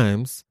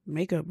sometimes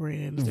makeup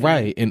brands,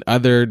 right, and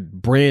other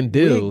brand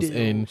deals,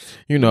 and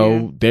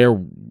they're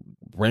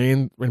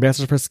brand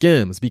ambassadors for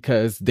Skims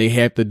because they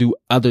have to do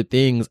other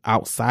things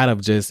outside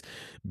of just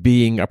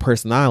being a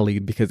personality,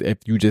 because if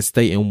you just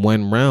stay in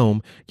one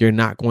realm, you're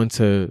not going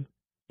to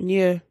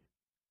and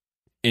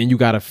you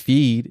got to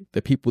feed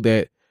the people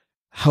that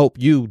help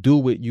you do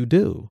what you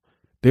do.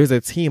 there's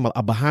a team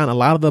behind a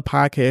lot of the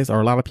podcasts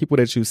or a lot of people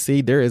that you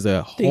see. There is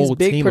a whole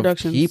team of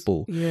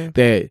people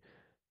that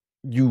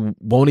you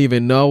won't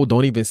even know,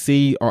 don't even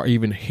see, or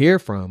even hear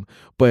from.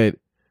 But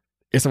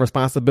it's a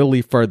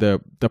responsibility for the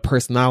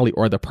personality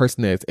or the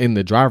person that's in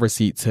the driver's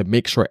seat to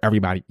make sure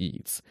everybody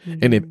eats.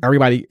 And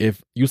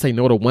if you say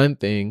no to one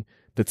thing,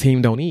 the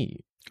team don't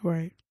eat.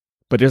 Right.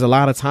 But there's a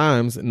lot of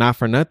times, not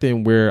for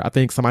nothing, where I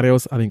think somebody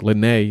else, I think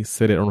Lene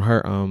said it on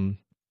her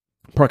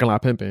Parking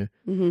Lot Pimping.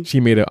 She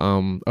made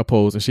a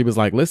post and she was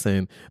like,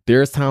 listen,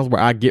 there's times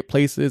where I get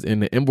places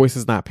and the invoice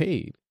is not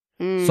paid.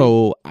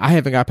 So I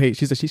haven't got paid.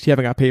 She said she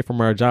haven't got paid from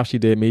her job she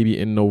did maybe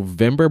in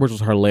November, which was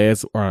her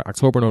last, or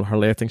October, no, her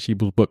last thing she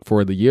was booked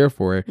for the year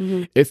for it.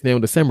 It's now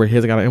in December.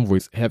 Haven't got an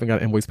invoice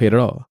paid at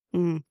all.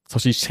 So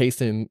she's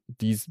chasing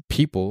these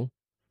people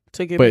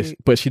to get paid.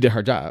 But she did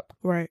her job.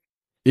 Right.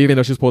 Even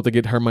though she's supposed to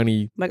get her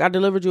money. Like I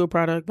delivered you a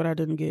product, but I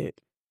didn't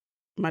get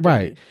my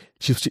right.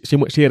 She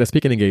had a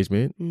speaking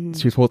engagement.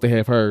 She was supposed to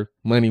have her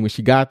money when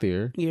she got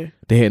there. Yeah.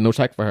 They had no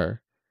check for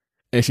her.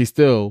 And she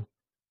still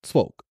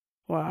spoke.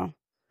 Wow.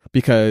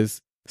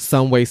 Because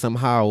some way,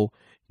 somehow,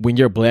 when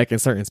you're black in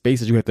certain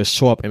spaces, you have to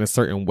show up in a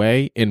certain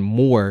way and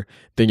more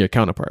than your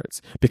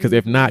counterparts. Because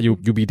if not, you'll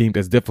be deemed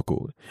as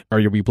difficult or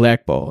you'll be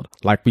blackballed,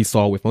 like we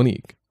saw with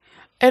Monique.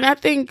 And I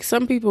think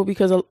some people,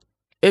 because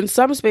in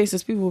some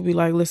spaces, people will be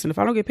like, listen, if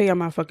I don't get paid, I'm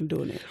not fucking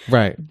doing it.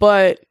 Right.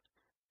 But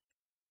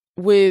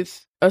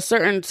with a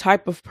certain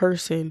type of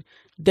person,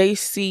 they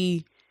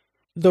see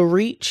the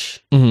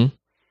reach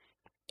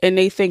and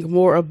they think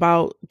more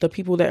about the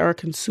people that are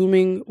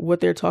consuming what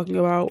they're talking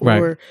about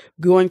or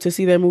going to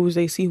see their movies.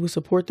 They see who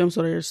support them.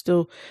 So they're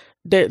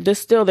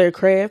still their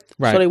craft.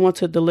 Right. So they want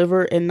to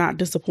deliver and not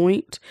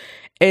disappoint.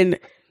 And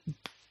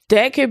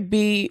that could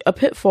be a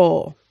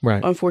pitfall,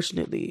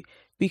 unfortunately,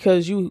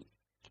 because you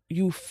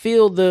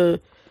feel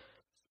the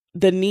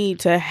need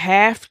to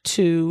have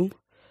to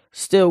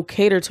still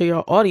cater to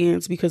your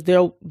audience because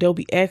they'll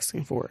be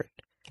asking for it.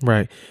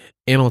 Right.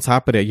 And on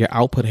top of that, your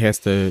output has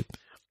to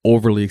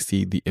overly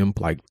exceed the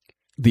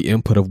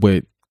input of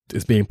what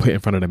is being put in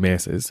front of the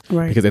masses.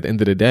 Right. Because at the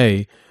end of the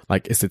day,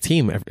 like it's a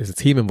team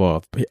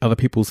involved, other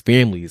people's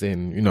families,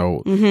 and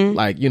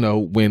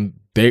when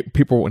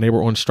they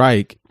were on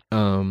strike,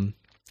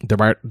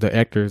 the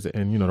actors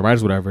and the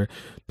writers, whatever,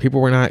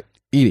 people were not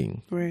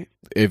eating. Right.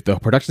 If the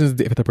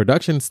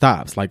production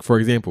stops, like for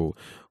example,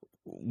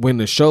 when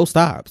the show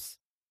stops,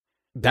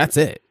 that's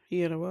it.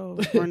 Yeah, the well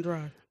run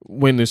dry.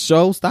 When the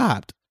show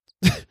stopped,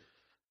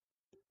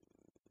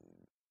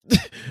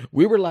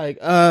 we were like,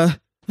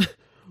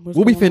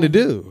 what we finna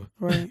do?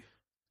 Right.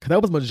 Cause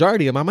that was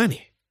majority of my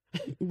money.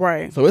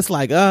 Right. So it's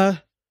like,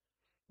 what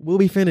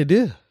we finna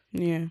do?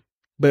 Yeah.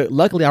 But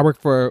luckily I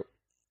work for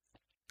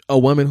a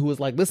woman who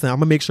was like, listen, I'm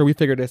gonna make sure we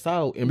figure this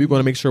out and we're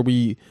gonna make sure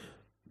we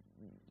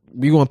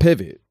gonna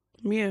pivot.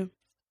 Yeah.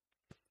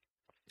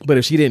 But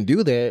if she didn't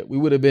do that, we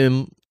would have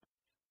been,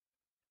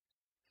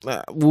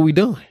 what we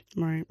doing?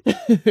 Right.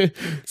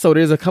 So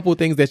there's a couple of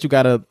things that you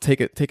gotta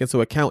take into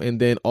account, and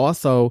then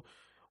also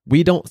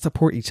we don't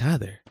support each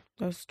other.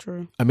 That's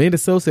true. Amanda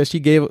Sills said she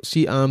did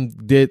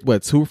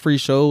 2 free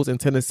shows in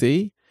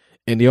Tennessee,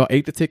 and they all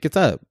ate the tickets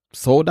up,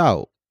 sold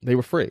out. They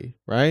were free,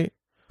 right?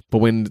 But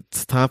when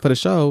it's time for the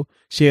show,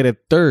 she had a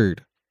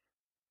third.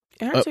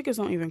 And her tickets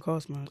don't even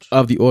cost much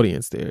of the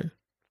audience there.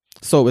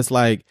 So it's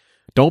like,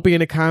 don't be in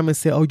the comments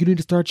say, "Oh, you need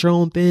to start your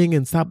own thing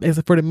and stop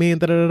asking for the man."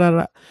 Da, da, da,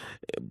 da.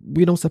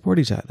 We don't support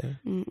each other.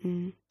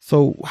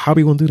 So how are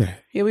we gonna do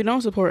that? Yeah, we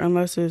don't support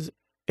unless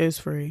it's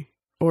free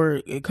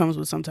or it comes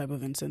with some type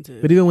of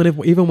incentive. But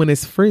even when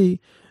it's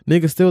free,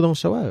 niggas still don't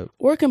show up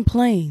or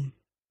complain.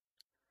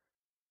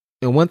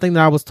 And one thing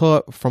that I was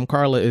taught from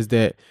Carla is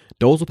that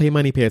those who pay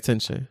money pay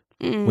attention.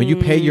 When you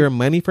pay your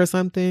money for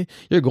something,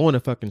 you're going to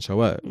fucking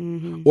show up.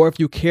 Or if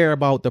you care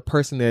about the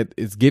person that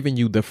is giving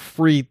you the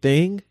free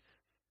thing,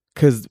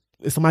 because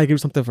if somebody gives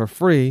you something for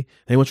free,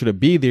 they want you to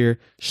be there,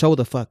 show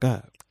the fuck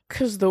up.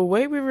 Because the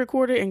way we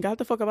recorded and got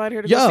the fuck up out of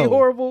here to go see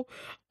Horrible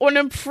on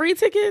them free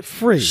tickets,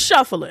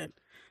 shuffling.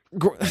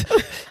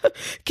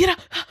 Get out.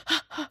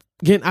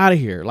 Getting out of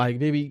here. Like,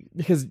 maybe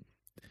because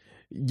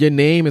your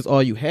name is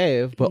all you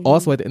have, but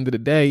also at the end of the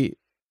day,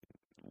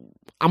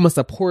 I'm going to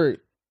support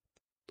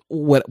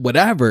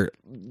whatever.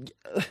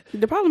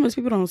 The problem is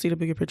people don't see the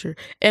bigger picture,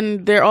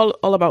 and they're all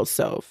about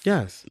self.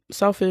 Yes.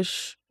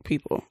 Selfish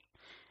people.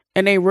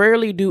 And they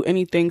rarely do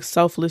anything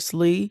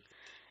selflessly.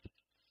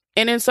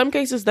 And in some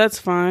cases that's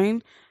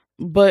fine,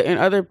 but in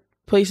other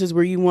places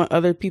where you want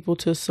other people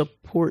to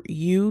support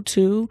you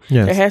too,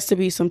 there has to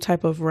be some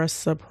type of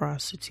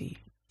reciprocity.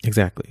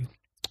 Exactly.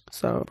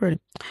 So pretty.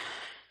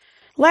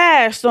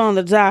 Last on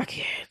the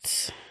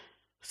docket,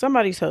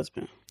 somebody's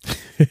husband.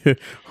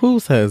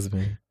 Whose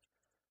husband?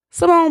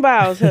 Simone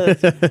Biles'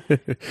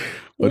 husband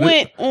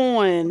went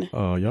on.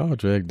 Oh, y'all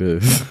dragged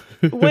this.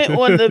 Went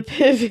on the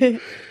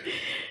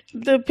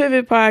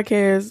Pivot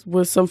podcast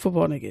with some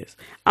football niggas.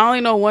 I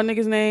only know one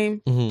nigga's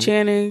name,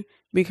 Channing,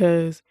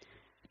 because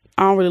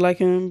I don't really like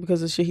him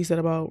because of the shit he said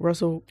about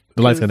Russell.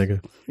 The light skinned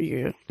nigga.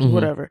 Yeah,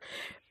 whatever.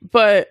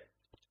 But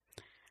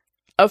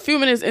a few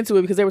minutes into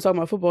it, because they were talking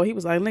about football, he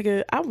was like,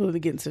 nigga, I'm really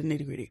getting to the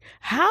nitty gritty.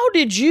 How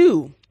did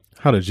you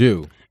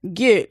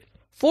get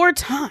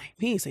 4-time,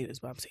 he didn't say this,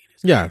 but I'm saying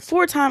this. Yes.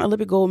 4-time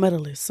Olympic gold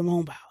medalist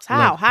Simone Biles.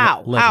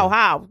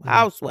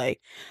 How, Sway?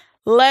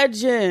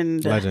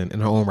 Legend in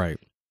her own right.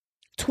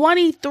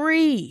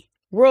 23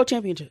 world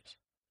championships.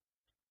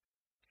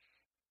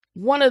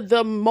 One of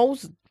the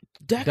most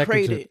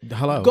decorated,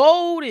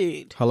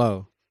 golded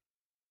athletes.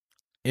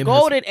 In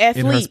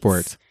her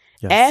sport.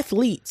 Yes.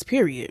 Athletes,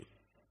 period.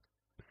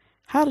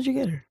 How did you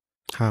get her?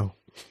 How?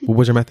 What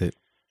was your method?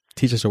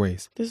 Teach us your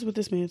ways. This is what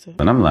this man said.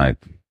 And I'm like,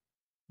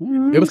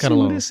 it was kind of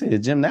long. This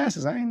is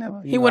gymnastics. I ain't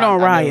never. He went on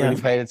Raya. I never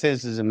really paid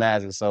attention to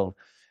gymnastics, so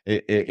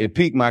it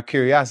piqued my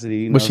curiosity.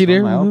 You know? Was she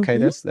there? I'm like,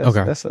 okay,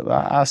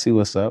 I'll see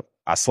what's up.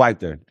 I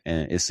swiped her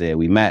and it said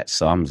we matched.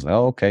 So I'm just like,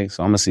 oh, okay.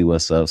 So I'm gonna see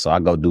what's up. So I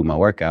go do my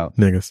workout.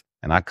 Niggas.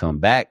 And I come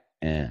back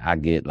and I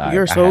get like,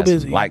 you're so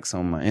busy. Some likes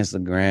on my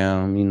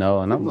Instagram, you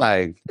know, and I'm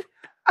like,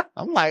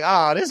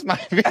 oh, this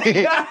might be.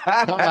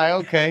 I'm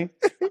like, okay.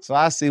 So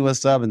I see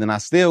what's up, and then I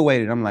still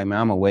waited. I'm like, man,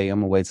 I'm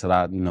gonna wait till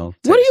I, you know.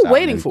 What are you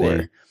waiting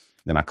for?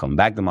 Then I come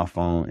back to my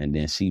phone, and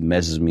then she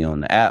messages me on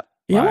the app.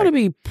 Yeah, like, I want to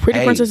be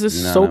Pretty Princess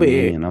is so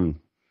big. And I'm,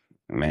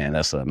 man,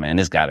 this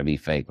got to be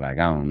fake. Like,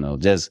 I don't know.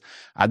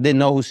 I didn't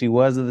know who she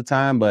was at the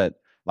time, but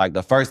like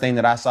the first thing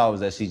that I saw was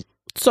that she.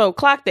 So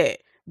clock that.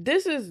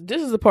 This is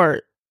the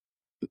part,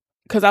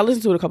 because I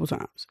listened to it a couple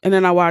times, and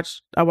then I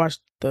watched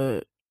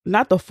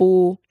not the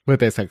full, but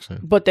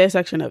that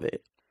section of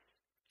it.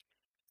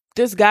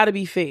 This got to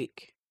be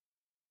fake.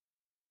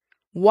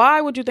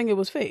 Why would you think it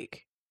was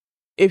fake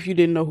if you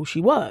didn't know who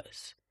she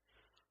was?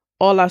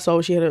 All I saw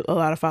was she had a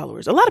lot of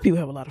followers. A lot of people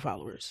have a lot of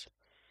followers,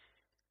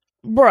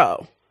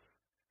 bro.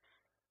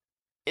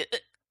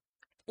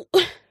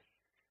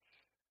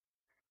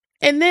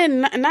 And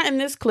then not in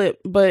this clip,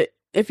 but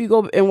if you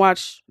go and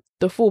watch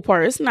the full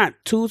part, it's not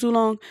too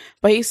long,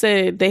 but he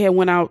said they had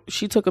went out,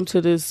 she took him to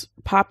this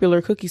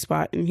popular cookie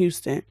spot in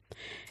Houston,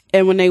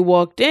 and when they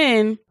walked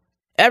in,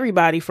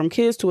 everybody from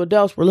kids to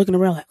adults were looking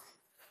around like,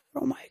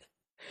 oh my God,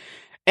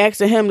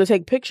 asking him to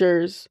take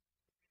pictures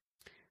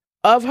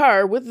of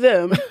her with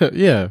them.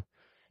 Yeah.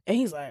 And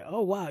he's like,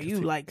 oh wow,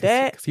 you like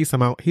that? He's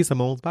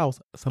Simone's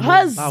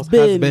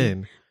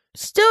husband.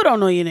 Still don't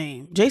know your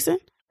name. Jason?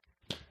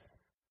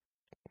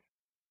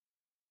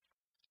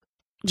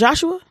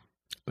 Joshua?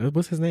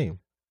 What's his name?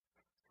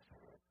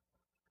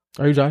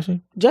 Are you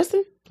Joshing?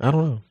 Justin? I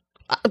don't know.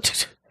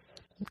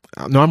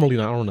 No, I'm really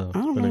not. I don't know.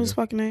 I don't know his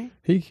fucking name.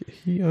 He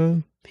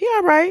all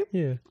right.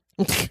 Yeah.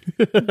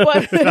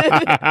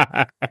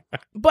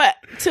 but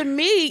to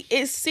me,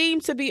 it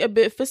seemed to be a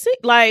bit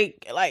facetious.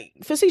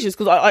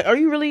 Because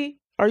you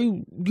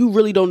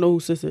really don't know who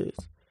Sis is?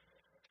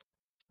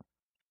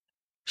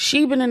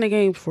 She been in the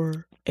game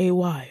for a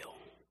while,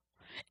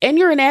 and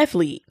you're an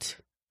athlete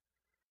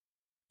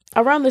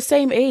around the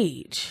same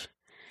age.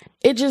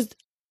 It just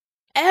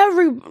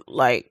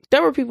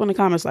there were people in the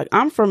comments like,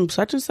 I'm from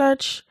such and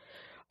such,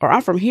 or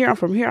I'm from here,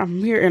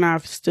 and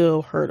I've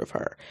still heard of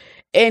her.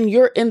 And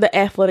you're in the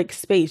athletic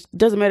space.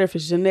 Doesn't matter if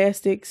it's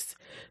gymnastics,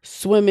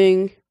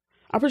 swimming.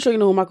 I'm pretty sure you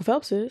know who Michael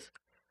Phelps is.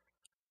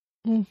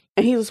 And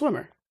he's a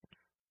swimmer.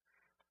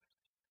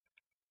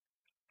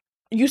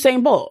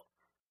 Usain Bolt.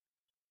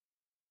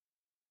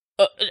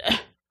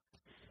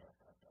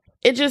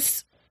 It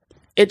just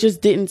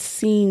didn't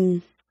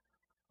seem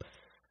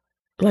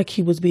like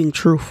he was being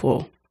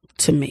truthful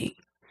to me.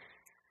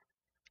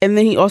 And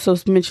then he also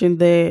mentioned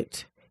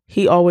that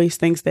he always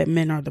thinks that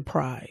men are the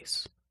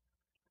prize.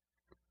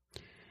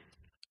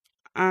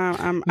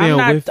 I'm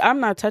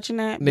not touching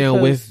that. Now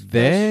with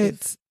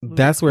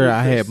that's where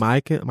I had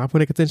my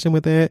point of contention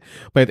with that.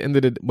 But at the end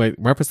of the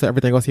reference to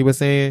everything else he was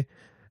saying,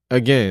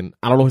 again,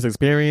 I don't know his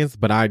experience,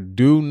 but I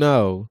do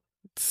know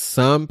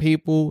some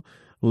people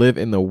live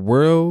in the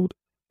world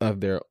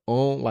of their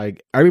own.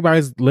 Like,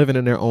 everybody's living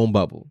in their own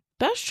bubble.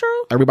 That's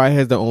true. Everybody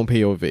has their own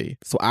POV.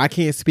 So I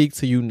can't speak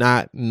to you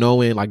not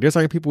knowing. Like, there's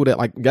certain people that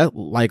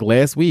like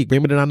last week,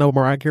 maybe did not know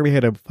Mariah Carey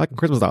had a fucking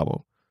Christmas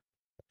album.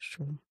 That's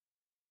true.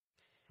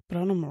 But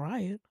I know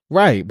Mariah.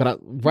 Right, but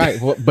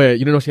but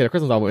you don't know she had a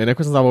Christmas album, and that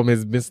Christmas album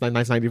has been since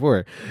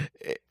 1994.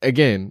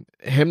 Again,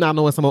 him not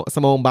knowing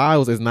Simone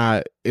Biles is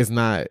not.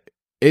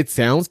 It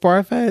sounds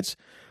far fetched,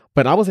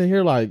 but I was in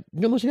here like,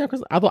 you know, she had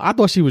Christmas. I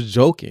thought she was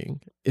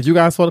joking. If you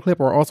guys saw the clip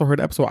or also heard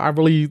the episode, I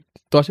really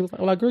thought she was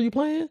like, girl, you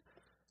playing?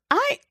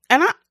 I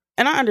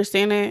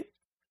understand that.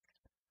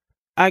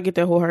 I get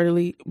that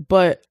wholeheartedly,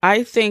 but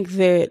I think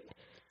that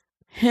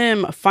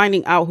him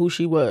finding out who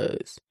she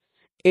was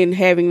and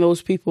having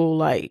those people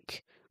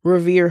like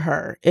revere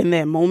her in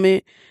that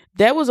moment,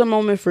 that was a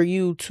moment for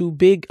you to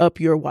big up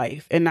your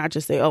wife and not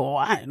just say, oh,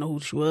 I didn't know who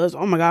she was.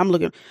 Oh my God, I'm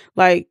looking.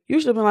 Like, you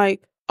should have been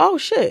like, oh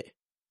shit,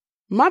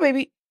 my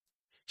baby,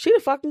 she the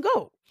fucking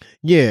GOAT.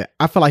 Yeah,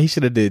 I feel like he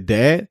should have did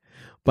that.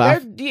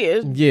 But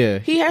yeah,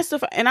 he has to,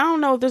 and I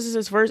don't know if this is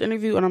his first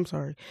interview, and I'm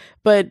sorry,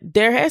 but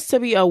there has to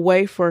be a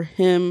way for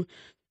him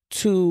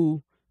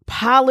to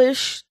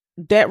polish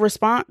that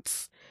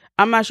response.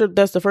 I'm not sure if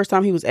that's the first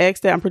time he was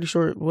asked that. I'm pretty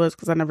sure it was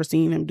because I never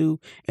seen him do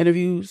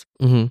interviews.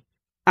 Mm-hmm.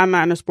 I'm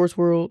not in the sports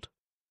world,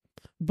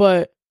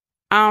 but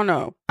I don't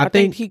know. I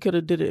think he could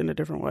have did it in a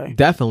different way.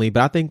 Definitely,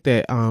 but I think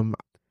that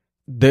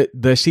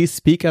does she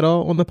speak at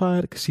all on the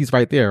pod? Because she's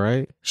right there,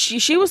 right?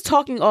 She was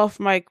talking off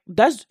mic.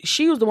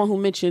 She was the one who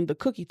mentioned the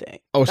cookie thing.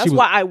 Oh, that's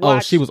why I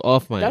watched. Oh, she was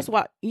off mic. That's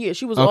why. Yeah,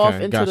 she was off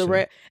into the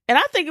red. And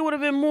I think it would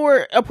have been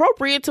more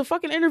appropriate to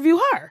fucking interview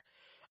her.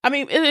 I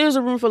mean, it is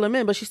a room full of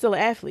men, but she's still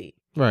an athlete.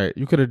 Right.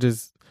 You could have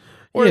just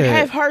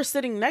have her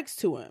sitting next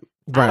to him.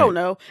 Right. I don't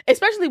know,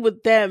 especially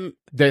with them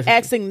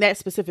asking that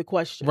specific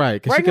question.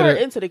 Right. Bring her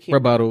into the camera.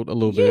 Rebutted a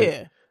little bit.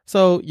 Yeah.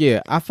 So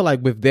yeah, I feel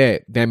like with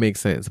that makes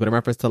sense. But in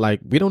reference to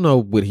like, we don't know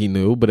what he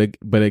knew, but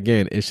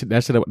again,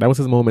 that was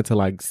his moment to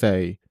like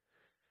say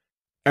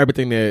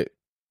everything that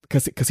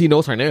because he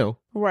knows her now,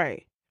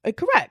 right?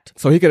 Correct.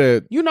 So he could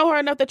have, you know her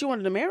enough that you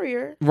wanted to marry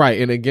her,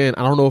 right? And again,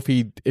 I don't know if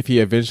he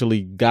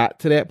eventually got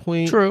to that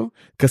point. True,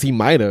 because he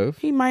might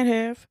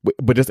have.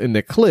 But just in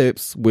the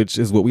clips, which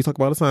is what we talk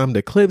about all the time,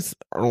 the clips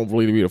don't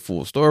really read a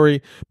full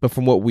story. But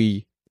from what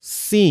we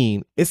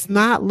seen, it's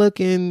not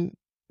looking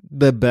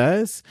the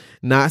best.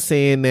 Not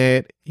saying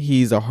that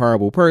he's a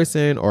horrible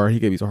person or he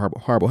could be a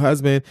horrible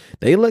husband.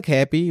 They look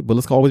happy, but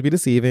let's always be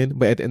deceiving.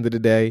 But at the end of the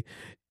day,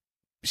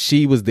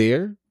 she was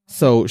there,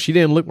 so she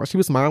didn't look. She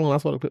was smiling. I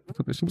saw the clip.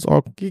 She was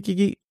all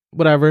geeky,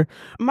 whatever.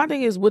 My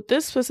thing is with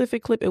this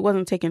specific clip, it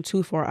wasn't taken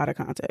too far out of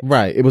context.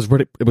 Right. It was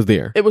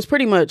there. It was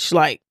pretty much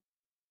like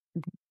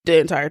the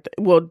entire thing.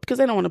 Well, because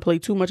they don't want to play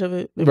too much of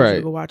it. They want you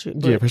to go watch it.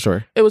 Yeah, for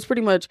sure. It was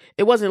pretty much.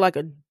 It wasn't like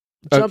a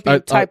jumpy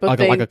type of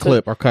thing, like a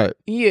clip or cut.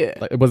 Yeah,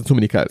 like, it wasn't too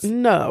many cuts.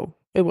 No,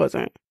 it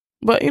wasn't.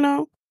 But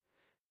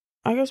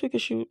I guess we could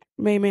shoot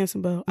May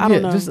Manson Bell. I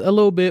don't know, just a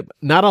little bit,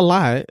 not a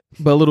lot,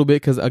 but a little bit.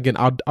 Because again,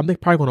 I'm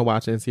probably going to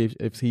watch it and see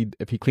if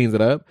he cleans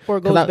it up or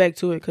goes back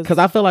to it. Because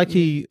I feel like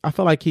he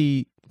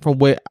from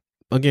what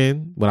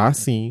I've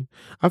seen,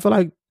 I feel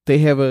like they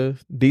have a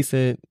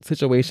decent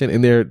situation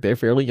and they're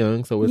fairly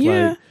young, so it's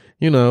like.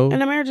 And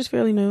the marriage is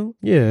fairly new.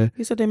 Yeah.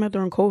 He said they met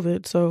during COVID,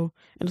 and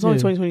it's only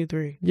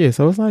 2023. Yeah,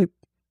 so it's like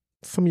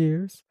some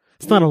years.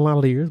 It's not a lot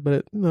of years,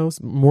 but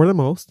it's more than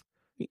most.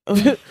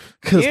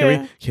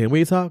 Because can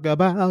we talk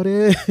about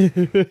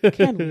it?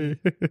 Can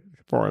we?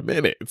 For a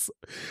minute.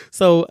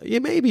 So, yeah,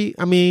 maybe.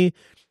 I mean,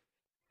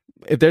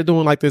 if they're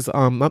doing like this,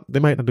 they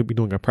might not be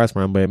doing a press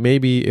run, but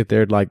maybe if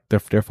they're like,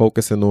 they're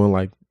focusing on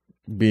like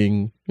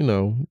being,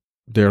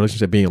 their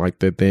relationship being like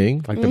the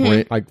thing, like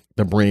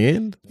the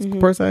brand,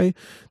 per se,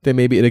 then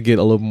maybe it'll get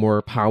a little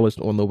more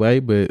polished on the way.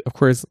 But of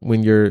course,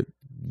 when you're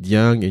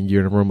young and you're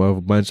in a room of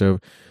a bunch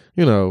of,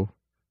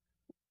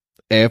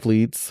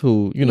 athletes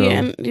who,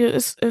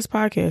 it's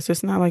podcast.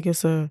 It's not like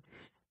it's a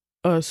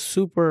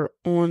super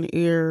on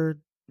air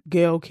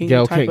Gayle King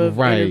type of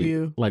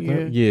interview.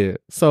 Like,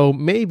 so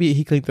maybe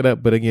he cleaned it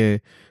up, but again,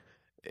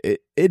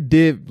 it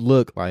did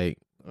look like,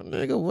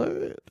 nigga,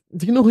 what?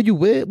 Do you know who you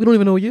with? We don't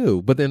even know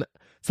you. But then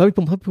some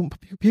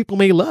people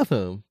may love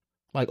him.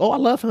 Like, oh, I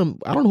love him.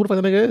 I don't know who the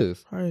fuck that nigga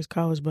is. Or his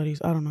college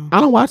buddies. I don't know. I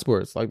don't watch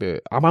sports like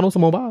that. I know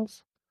some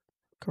mobiles.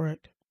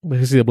 Correct. But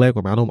she's a black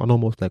woman. I know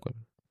most black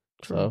women.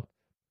 True. So,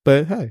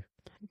 but hey.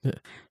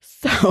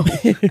 So,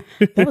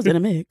 that was in a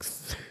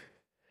mix.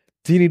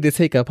 Do you need to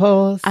take a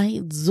pause?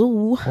 I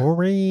do. All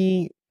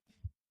right.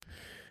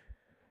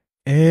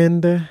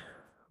 And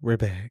we're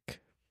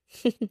back.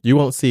 You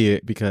won't see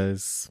it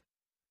because...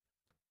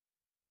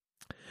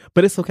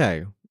 But it's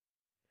okay.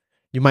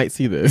 You might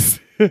see this.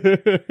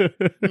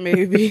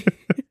 Maybe.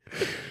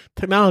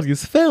 Technology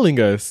is failing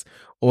us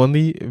on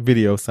the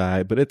video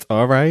side, but it's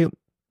all right.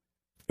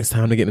 It's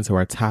time to get into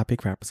our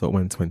topic for episode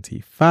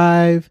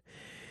 125.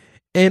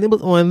 And it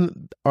was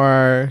on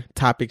our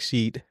topic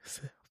sheet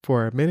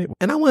for a minute.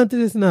 And I wanted to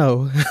just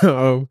know,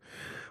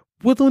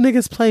 what do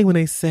niggas play when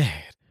they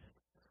sad?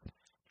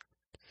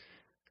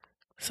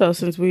 So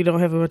since we don't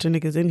have a bunch of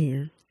niggas in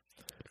here.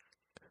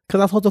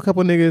 Because I talked to a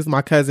couple niggas,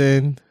 my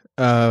cousin,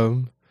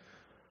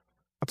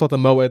 I talked to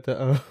Mo at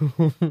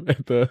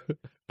the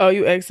Oh,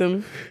 you asked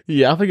him?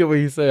 Yeah, I forget what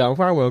he said. I'm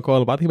probably gonna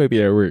call him. I think he might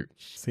be at work.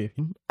 See,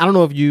 I don't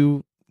know if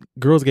you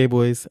girls, gay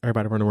boys,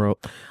 everybody around the world.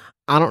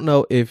 I don't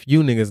know if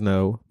you niggas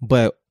know,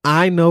 but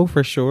I know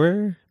for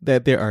sure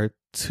that there are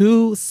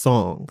 2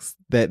 songs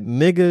that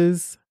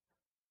niggas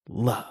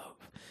love.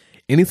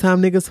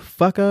 Anytime niggas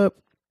fuck up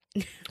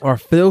or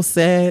feel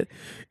sad,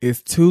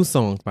 it's 2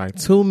 songs by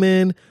 2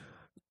 men.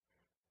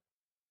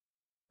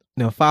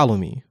 Now follow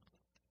me.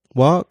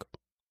 Walk.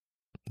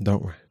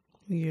 Don't run.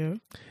 Yeah.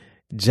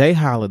 Jay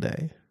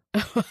Holiday.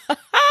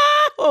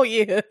 Oh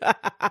yeah.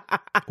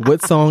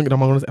 What song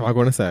am I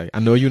going to say? I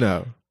know you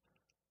know.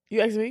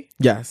 You asked me?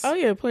 Yes. Oh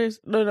yeah, Players.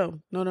 No.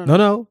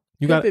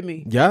 You got it.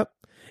 Me. Yep.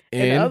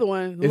 And the other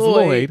one, is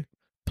Lloyd.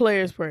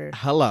 Players Prayer.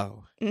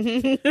 Hello.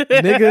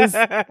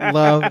 Niggas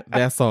love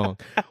that song.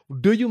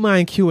 Do you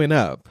mind queuing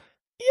up?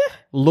 Yeah.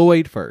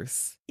 Lloyd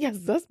first. Yes,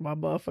 that's my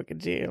motherfucking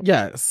jam.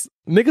 Yes.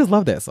 Niggas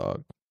love that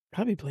song.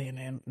 I be playing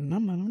that, and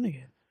I'm not no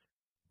nigga.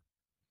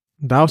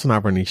 Thou shalt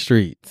not run these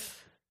streets.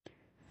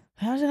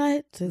 How should I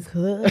hit the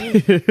club?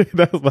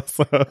 That was my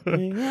song.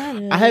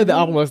 I had the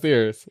album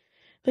upstairs.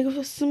 Looking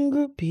for some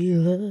groupie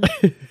love.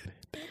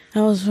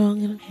 I was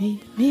wrong and I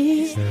hate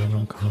me.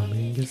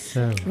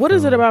 What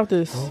is it about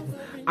this?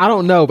 I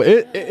don't know, but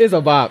it is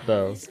a vibe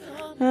though.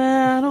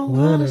 I don't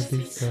wanna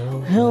see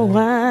so hell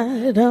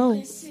I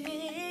don't.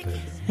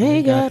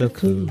 Ain't got a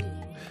clue.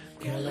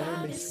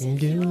 This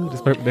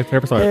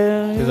paper song.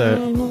 Is that?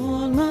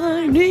 On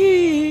my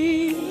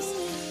knees.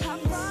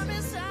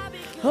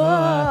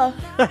 Oh,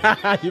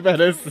 You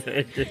better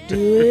sing.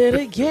 do it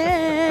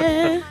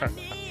again.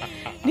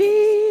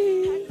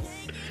 Knees.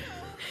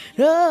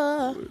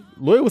 Oh.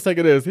 Lloyd was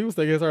taking this. He was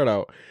taking his heart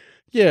out.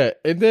 Yeah,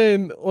 and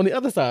then on the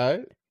other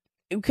side,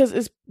 Because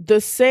it's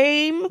the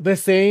same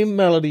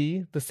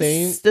melody, the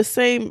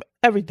same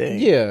everything.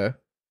 Yeah.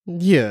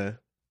 Y'all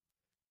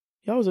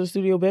was in the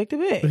studio back to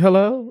back.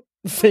 Hello?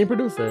 Same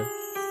producer.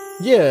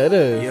 Yeah, it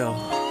is.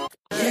 Yo.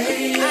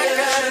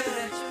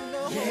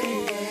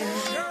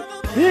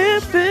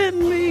 If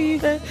in me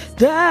that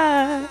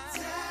die.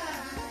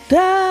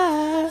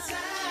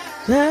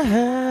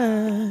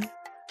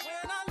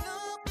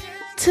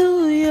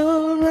 To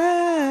your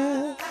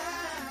right.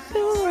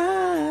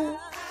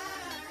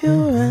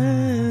 Your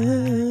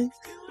right.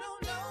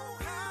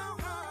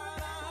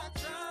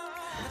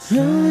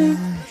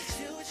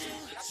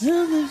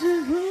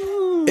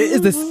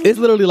 It's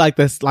literally like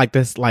this, like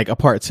a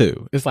part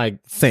two. It's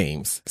like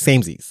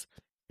samesies.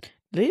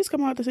 Did these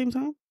come out at the same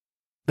time?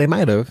 They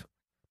might have.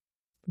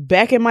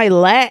 Back in my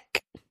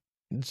lack.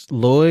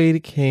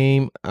 Lloyd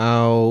came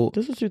out.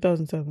 This was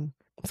 2007.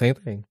 Same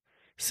thing.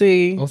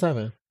 See,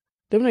 07.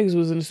 them niggas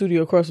was in the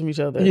studio across from each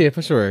other. Yeah,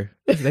 for sure.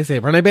 They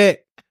said, run it back.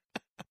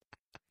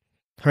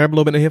 Hurry up a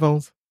little bit in the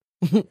headphones.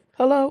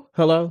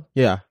 Hello?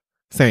 Yeah.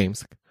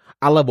 Sames.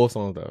 I love both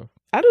songs though.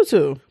 I do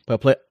too.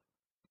 But play.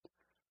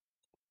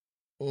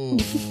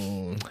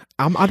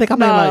 I think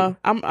I'm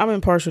I'm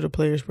impartial to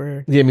Players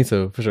Prayer. Yeah, me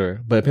too, for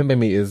sure. But Pimpin'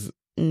 Me is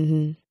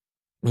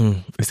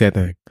it's that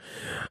thing.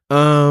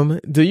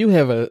 Do you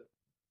have a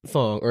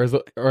song or is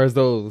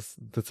those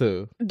the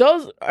two?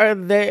 Those are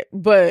that,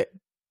 but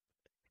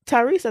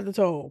Tyrese set the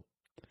tone.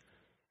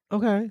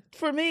 Okay.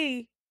 For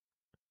me,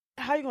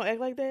 How You Gonna Act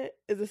Like That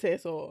is a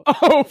sad song.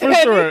 Oh, for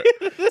sure.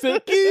 So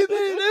keep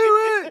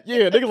it.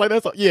 Yeah, niggas like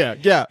that song. Yeah.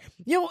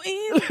 Yo,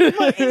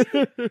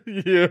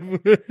 Yeah.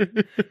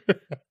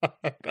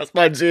 That's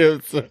my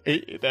jam. So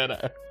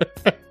that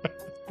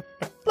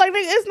like, nigga,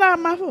 it's not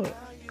my fault.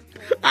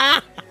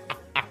 I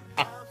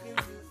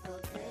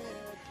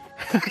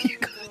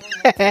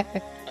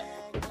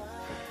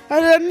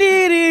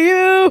needed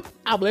you.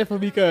 I'm laughing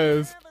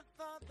because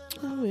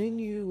When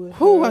you were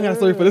who I got a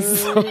story for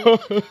this song.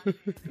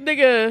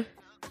 Nigga,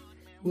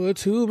 what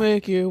to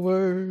make it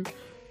work?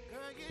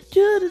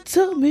 Should have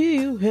told me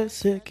you had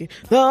second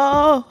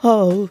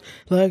thoughts.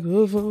 Like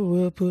before,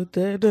 we'll put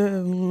that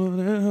down on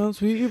that house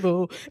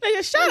people.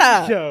 Nigga, shut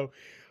up. Yo.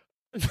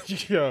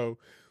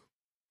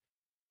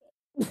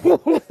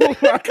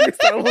 I can't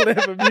stop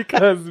laughing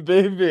because,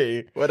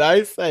 baby, when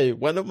I say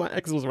one of my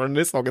exes was running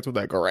this song into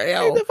that What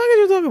ground, the fuck are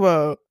you talking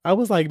about? I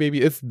was like,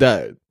 baby, it's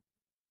done.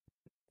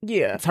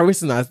 Yeah. Tyrese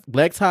is not,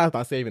 Black Tie's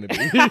not saving it.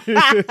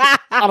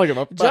 I don't give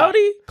a fuck.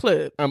 Jody,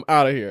 clip. I'm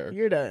out of here.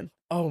 You're done.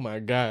 Oh my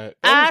God.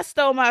 I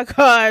stole my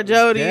car,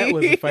 Jody. That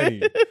was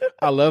funny.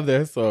 I love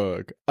that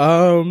song.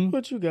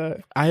 What you got?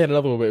 I had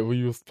another one when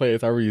you was playing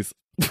Tyrese.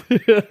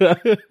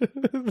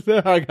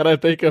 Now I gotta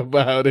think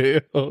about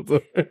it. Hold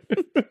on.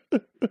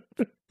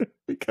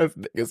 Because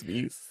niggas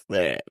be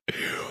sad.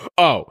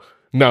 Oh,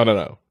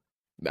 no.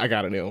 I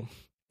got it now.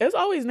 It's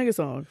always nigga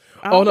song.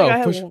 Oh no,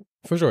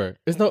 for sure.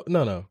 It's no.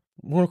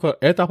 We're gonna call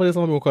at the top of this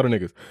song, we're gonna call the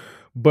niggas.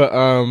 But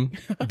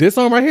this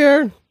song right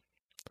here.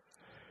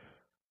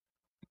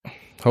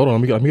 Hold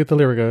on, let me get the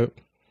lyric up.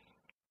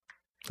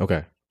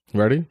 Okay.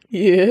 Ready?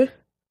 Yeah.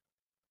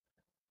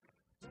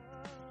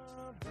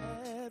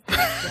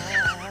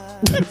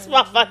 That's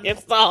my fucking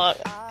song.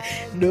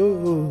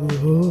 No.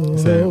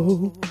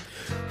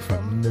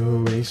 From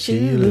the way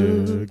she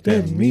looked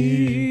at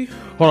me.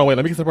 Hold on, wait,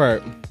 let me get the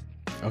part.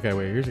 Okay,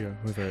 wait, here she go.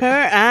 What's that?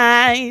 Her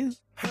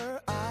eyes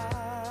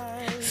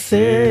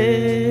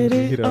set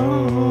it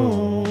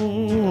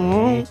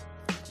on.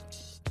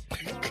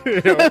 He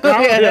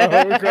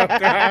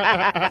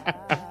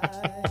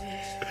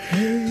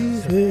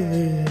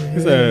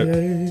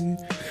said,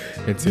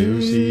 until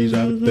she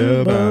dropped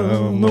the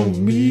bomb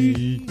on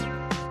me.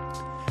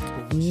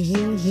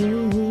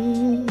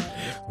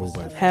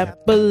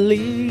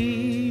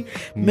 Happily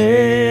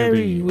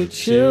married with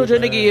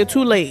children. Nigga, you're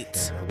too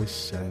late.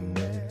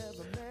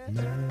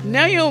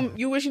 Now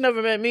you wish you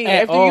never met me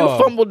At after all. you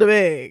fumbled the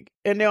bag.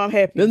 And now I'm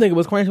happy. This nigga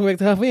was crying back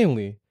to her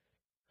family.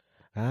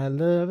 I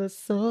love her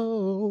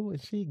so,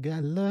 and she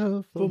got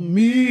love for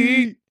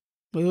me.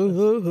 He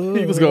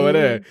was going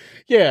there.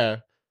 Yeah.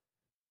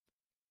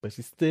 But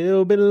she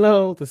still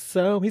belongs to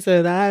some. He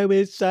said, I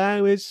wish I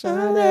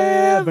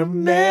never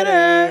met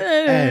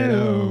her at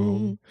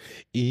all.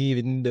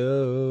 Even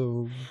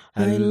though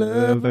I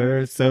love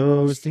her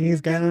so she's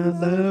got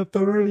love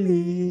for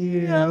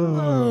me.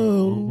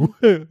 Oh.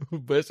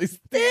 But she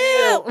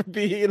still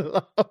be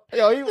low.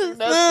 Yo, he was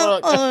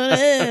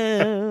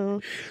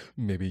that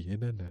maybe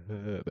in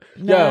another.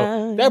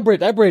 Yo,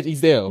 that bridge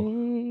eats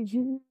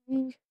down.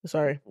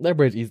 Sorry. That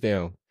bridge eats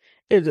down.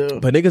 It do.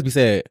 But niggas be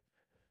sad.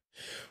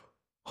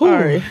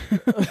 Sorry.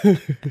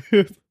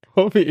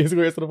 Hope he is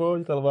going to the phone.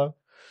 You talking about?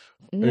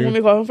 You want me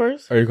to call him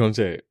first? Or you gonna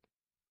check?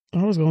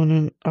 I was going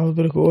in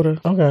alphabetical order.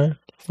 Okay,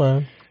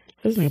 fine.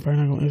 This nigga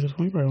probably not gonna answer the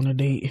phone. He probably on a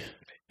date.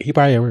 He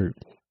probably at work.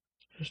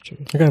 That's true.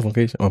 I got his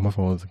location. Oh, my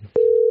phone is.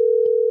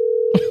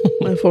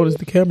 My phone is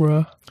the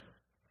camera.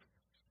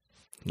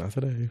 Not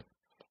today.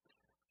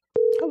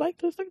 I like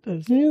this. Look at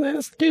this. Yeah,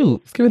 that's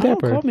cute. Let's give it I that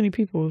don't call many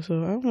people,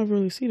 so I don't ever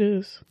really see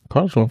this.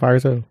 Carl's on fire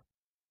too.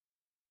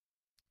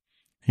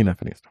 He not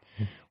finished.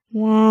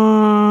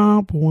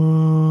 Womp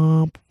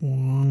womp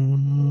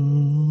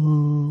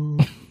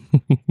womp.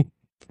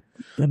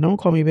 Then don't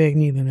call me back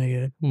neither,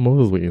 nigga.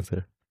 Moses waiting,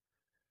 sir.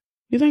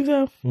 You think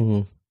so?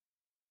 Mm-hmm.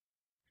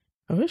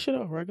 Oh, this shit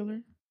off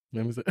regular.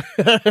 Let me see.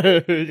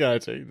 You gotta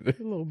change it.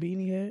 A little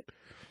beanie hat.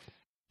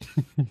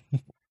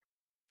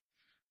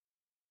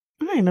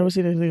 I ain't never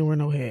seen this nigga wear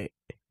no hat.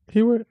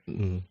 He wear.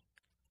 Mm.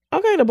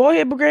 Okay, the boy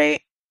head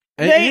brigade.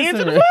 They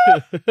answer the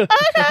phone.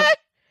 Okay.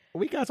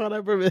 We got y'all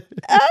that bourbon.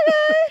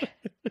 Okay.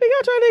 We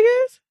got y'all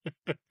niggas.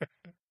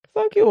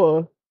 Fuck you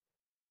all.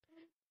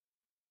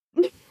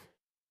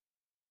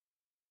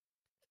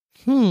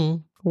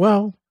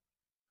 Well.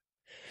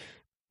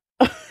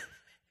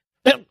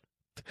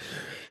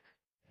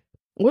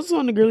 What's the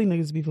song the girly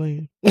niggas be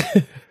playing?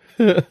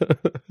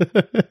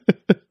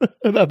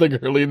 Not the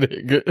girly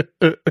nigga.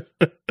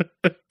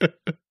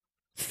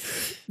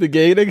 The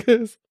gay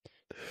niggas?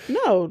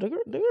 No, the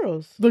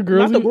girls. The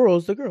girls? Not the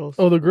girls, the girls.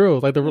 Oh, the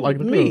girls. Like the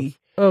me. girls.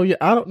 Oh, yeah.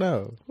 I don't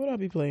know. What I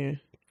be playing?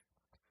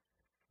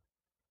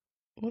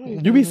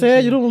 You be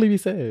sad? You don't really be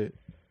sad.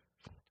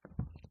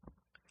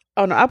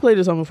 Oh, no. I played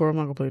this song before. I'm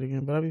not going to play it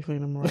again. But I be playing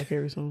the Mariah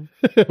Carey song.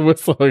 What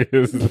song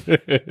is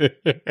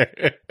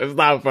it? It's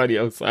not funny.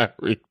 I'm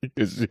sorry.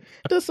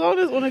 The song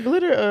is on a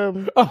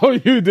glitter. Oh,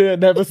 you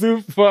did. Never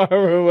so far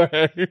away.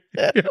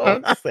 That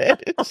song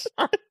savage.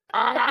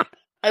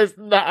 It's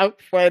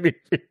not funny.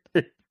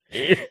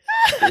 I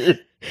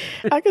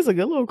guess a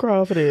good little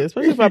crawl for this,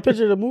 especially if I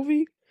picture the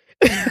movie.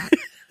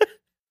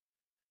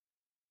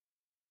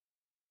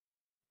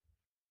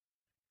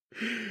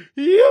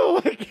 Yo,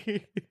 I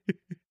can't.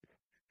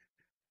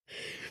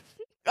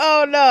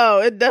 Oh no,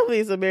 it definitely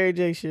is some Mary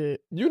J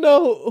shit. You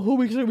know who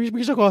we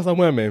should call some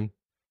women?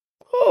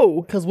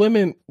 Who? Because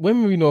women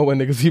we know when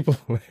niggas people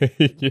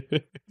play.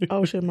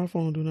 Oh shit, my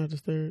phone do not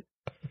disturb.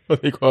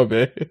 What they call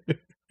me?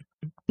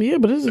 Yeah,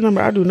 but this is a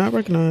number I do not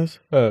recognize.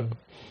 Oh.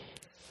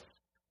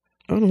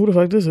 I don't know who the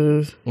fuck this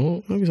is.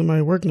 Maybe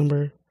somebody's work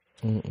number.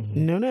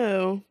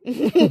 No.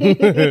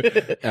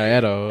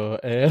 Edo.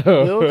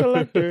 Bill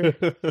collector.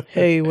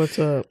 Hey, what's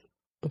up?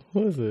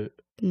 What is it?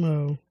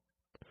 No.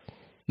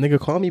 Nigga,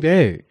 call me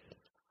back.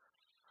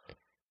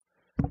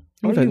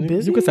 Are you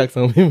busy? You can text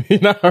on me.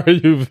 Not are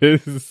you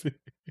busy?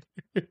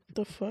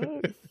 The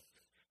fuck?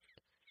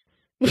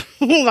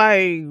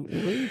 Like, what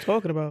are you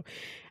talking about?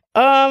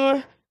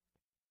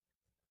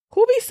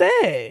 Who be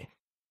sad?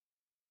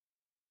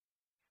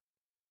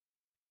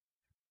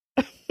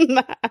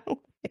 Nah.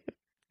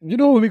 You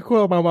know when we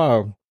call my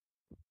mom?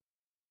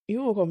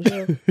 You won't call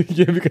Michelle?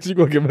 Yeah, because she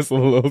gonna give us a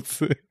little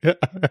sick.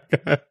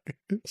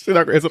 She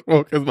not gonna answer the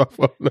phone because my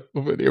phone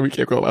over there. We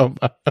can't call our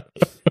mom.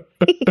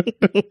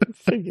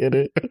 Forget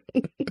it.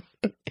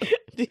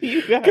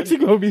 Cause she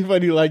gonna be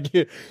funny like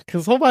yeah.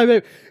 Cause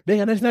somebody they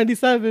got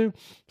 97.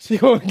 She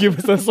gonna give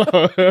us a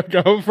song. I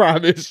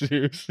promise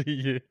you.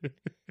 She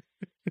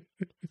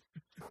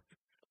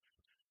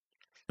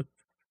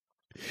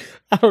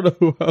I don't know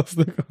who else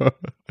to call.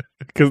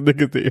 Cause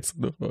niggas they answer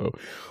the phone.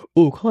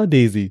 Ooh, call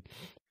Daisy.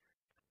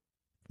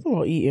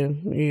 Oh,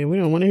 eating. Yeah, we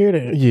don't want to hear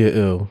that. Yeah,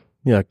 ew.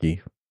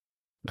 Yucky.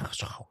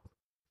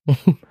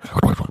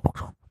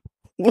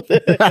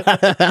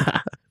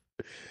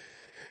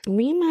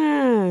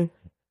 Lima. Is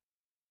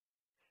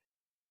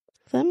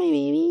that my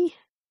baby?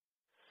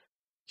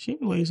 She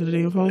ain't waiting to the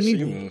damn phone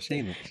either.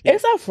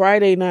 It's a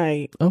Friday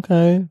night.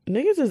 Okay.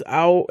 Niggas is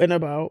out and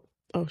about.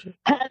 Oh, shit.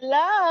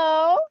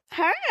 Hello.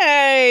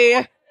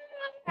 Hey.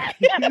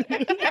 Wait a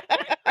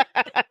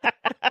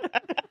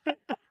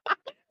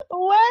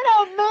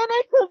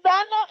minute, because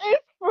I know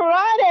it's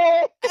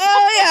Friday.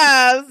 Oh,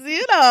 yes.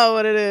 You know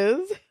what it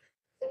is.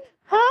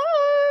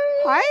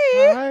 Hi.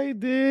 Hi. Hi,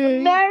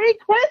 dude. Merry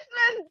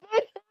Christmas,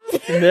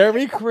 bitch.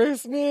 Merry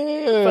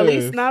Christmas.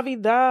 Feliz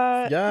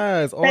Navidad.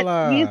 Yes,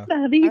 hola. Feliz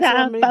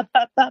Navidad.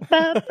 That's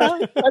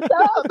What's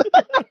up?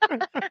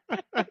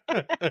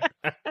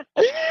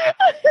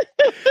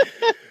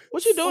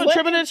 What you doing? What?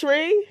 Trimming a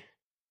tree?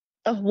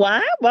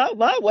 What?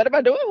 What am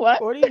I doing?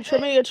 What? Or are you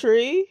trimming a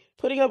tree?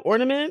 Putting up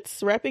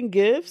ornaments? Wrapping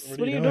gifts?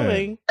 What are you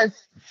doing?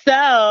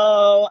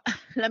 So,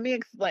 let me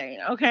explain,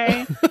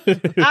 okay?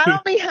 I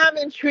don't be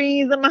having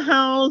trees in my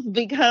house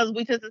because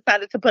we just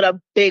decided to put a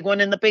big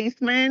one in the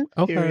basement.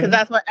 Okay. Because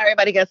that's when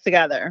everybody gets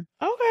together.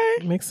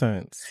 Okay. Makes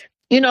sense.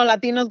 You know,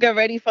 Latinos get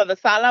ready for the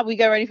sala. We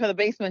get ready for the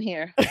basement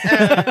here.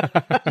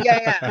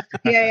 Yeah.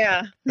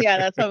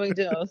 That's what we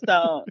do.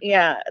 So,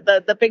 yeah,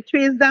 the big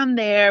tree is down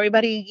there.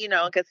 Everybody, you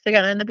know, gets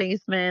together in the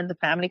basement. The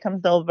family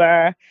comes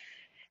over.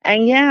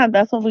 And yeah,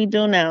 that's what we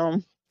do now.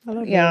 I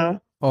love Yeah.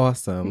 that.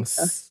 Awesome.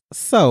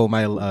 So,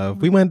 my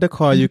love, we wanted to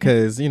call you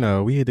because, you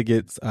know, we had to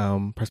get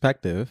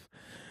perspective.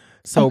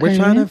 So we're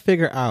trying to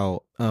figure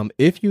out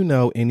if you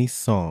know any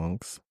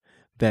songs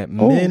that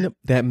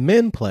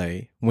men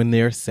play when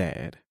they're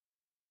sad.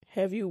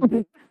 Have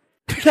you?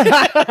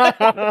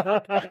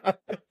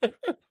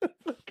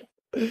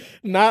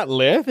 Not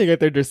laughing at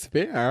their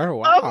despair.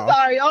 Wow. Oh,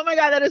 sorry. Oh my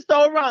God, that is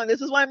so wrong.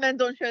 This is why men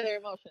don't share their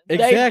emotions.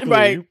 Exactly.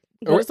 Right.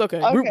 Oh, it's okay.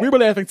 We were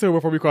laughing too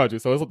before we called you,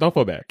 so don't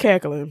feel bad.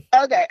 Cackling.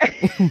 Okay.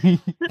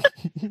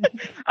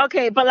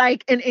 Okay, but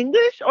like in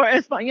English or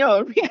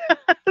Espanol? That's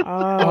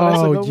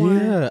a good one.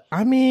 Yeah.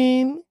 I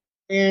mean,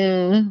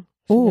 Mm.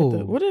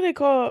 ooh, What do they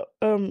call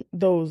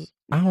those?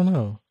 I don't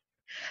know.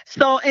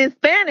 So in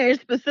Spanish,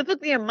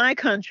 specifically in my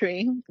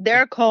country,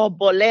 they're called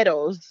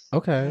boleros.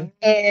 Okay.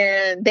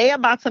 And they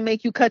about to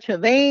make you cut your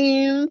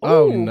veins.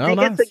 Oh, Ooh, no, they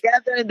nice. get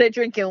together and they're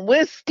drinking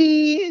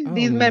whiskey. Oh,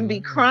 These men be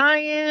no.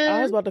 crying.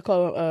 I was about to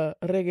call them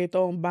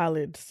reggaeton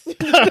ballads.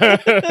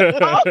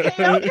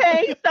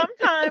 Okay.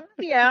 Sometimes,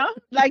 yeah.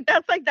 Like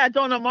that's like that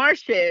Don Omar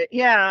shit.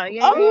 Yeah.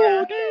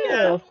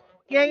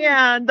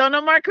 Don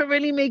Omar could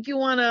really make you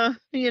wanna,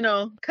 you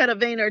know, cut a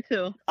vein or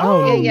two.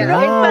 Oh, Yeah. no.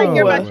 It's like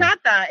your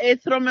bachata.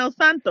 It's Romeo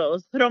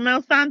Santos.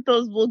 Romeo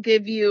Santos will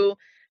give you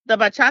the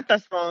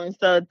bachata songs,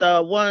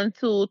 the 1,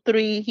 2,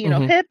 3, you know,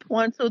 hip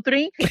 1, 2,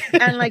 3,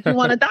 and like you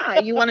want to die,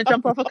 you want to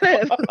jump off a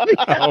cliff.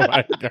 Oh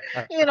my God.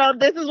 You know,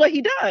 this is what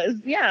he does.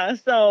 Yeah.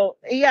 So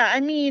yeah, I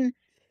mean,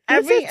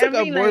 This took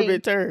a like,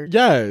 morbid turn.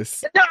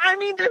 Yes. no, I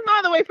mean, there's no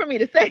other way for me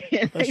to say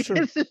it. That's Like, true.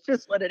 this is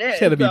just what it is.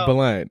 She had to be So,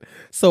 blunt.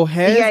 So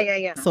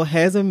Yeah. So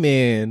has a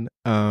man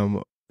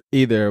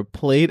either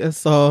played a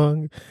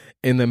song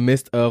in the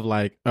midst of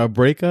like a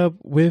breakup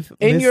with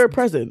In Miss- your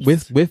presence.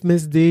 with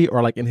Miss D,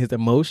 or like in his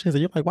emotions,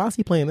 and you're like, why is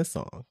he playing this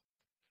song?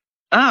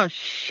 Oh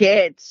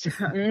shit!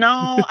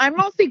 No, I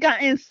mostly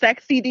got in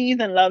sex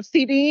CDs and love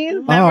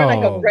CDs. Never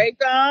like a Oh.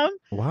 breakup.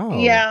 Wow.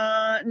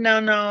 Yeah,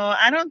 no,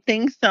 I don't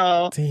think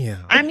so.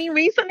 Damn. I mean,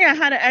 recently I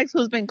had an ex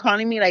who's been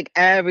calling me like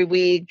every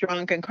week,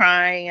 drunk and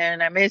crying,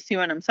 and I miss you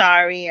and I'm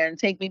sorry and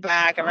take me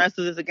back and let's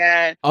do this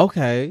again.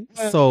 Okay.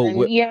 So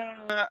And yeah,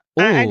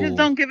 I just Ooh.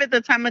 don't give it the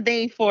time of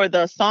day for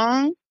the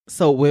song.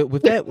 So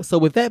with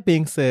that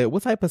being said,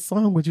 what type of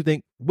song would you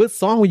think? What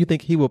song would you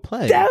think he would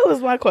play That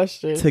was my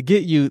question. to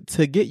get you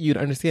to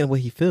understand what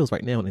he feels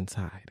right now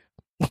inside?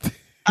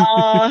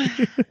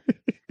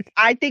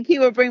 I think he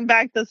would bring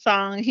back the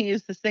song he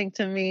used to sing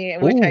to me,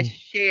 which I Ooh.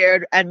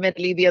 shared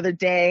admittedly the other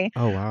day.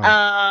 Oh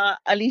wow.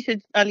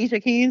 Alicia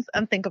Keys,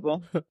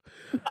 Unthinkable.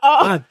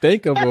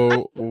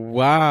 Unthinkable.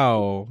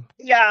 Wow.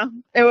 Yeah,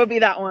 it would be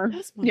that one.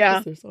 That's my Yeah.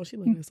 sister, so she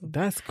like that song.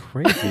 That's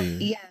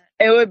crazy. Yeah,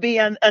 it would be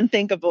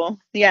Unthinkable.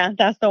 Yeah,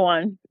 that's the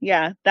one.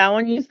 Yeah, that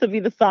one used to be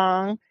the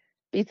song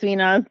between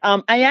us.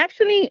 I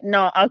actually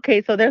no.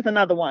 Okay, so there's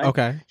another one.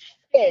 Okay.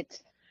 Shit.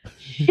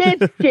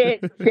 Damn,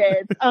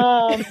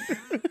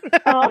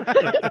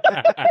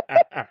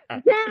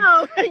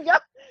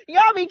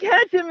 y'all be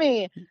catching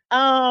me.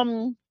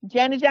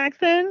 Janet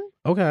Jackson.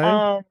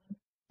 Okay.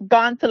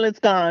 Gone Till It's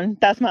Gone.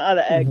 That's my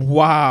other ex.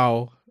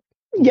 Wow.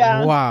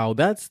 Yeah. Wow.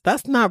 That's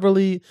not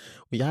really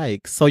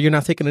yikes. So you're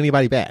not taking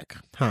anybody back,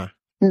 huh?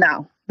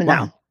 No.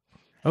 Wow.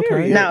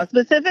 Okay. No,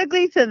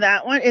 specifically to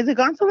that one. Is it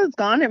Gone Till It's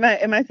Gone?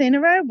 Am I saying it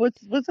right?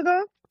 What's it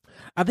called?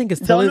 I think it's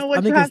till Don't it's know what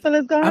I think you it's have till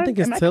it's gone. I think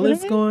it's Am I till killing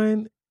it's it?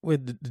 gone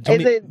with the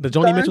Is it Joni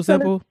Gone Mitchell Till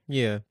sample.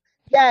 Yeah.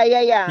 Yeah.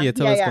 Yeah,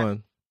 till it's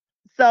gone.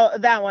 So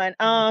that one.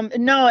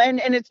 No,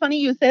 and it's funny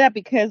you say that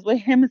because with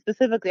him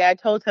specifically, I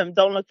told him,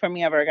 don't look for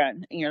me ever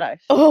again in your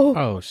life.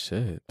 Oh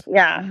shit.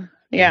 Yeah.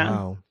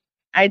 Wow.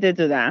 I did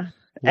do that.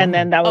 And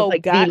then that was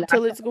like the God last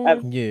Till It's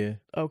one. Gone? Yeah.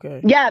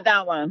 Okay. Yeah,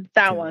 that one.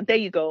 There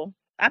you go.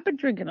 I've been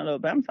drinking a little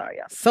bit. I'm sorry,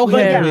 y'all. So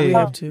But Yeah, heavy. we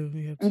have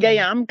to.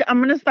 Yeah. I'm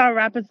gonna start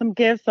wrapping some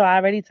gifts. So I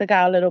already took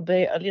out a little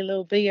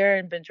beer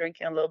and been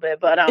drinking a little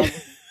bit. But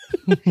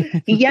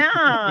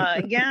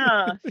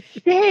yeah.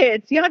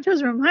 Shit. Y'all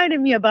just reminded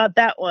me about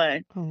that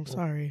one. Oh,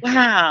 sorry.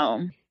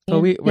 Wow. So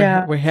we're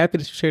Yeah. happy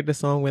that you shared this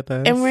song with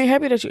us. And we're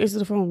happy that you answered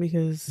the phone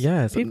because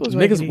yes, people's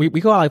niggas. ready. We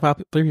call like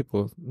 3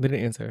 people. They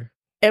didn't answer.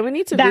 And we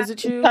need to That's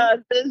visit you. because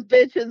this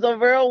bitch is a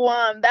real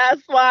one.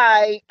 That's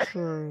why.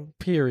 True.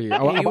 Period.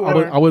 Yeah, you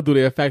I would do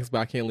the effects, but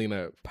I can't lean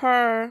up.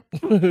 Per.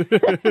 And we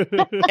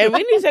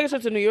need to take a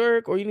trip to New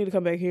York, or you need to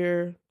come back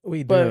here.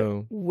 We But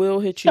do. we'll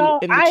hit you So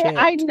in the chat.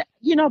 I,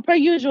 per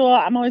usual,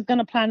 I'm always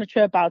gonna plan a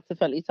trip out to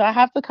Philly. So I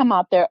have to come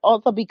out there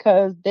also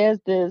because there's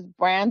this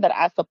brand that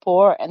I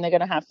support, and they're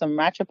gonna have some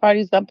matcha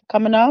parties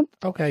coming up.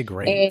 Okay,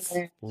 great.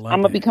 And Love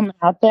I'm gonna be it. coming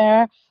out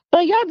there.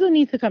 But y'all do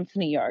need to come to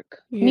New York.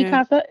 Mi Yeah.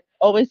 casa,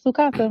 always su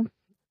casa.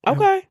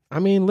 Okay. I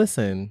mean,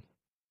 listen,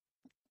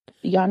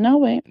 Y'all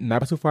know it.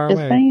 not too far Just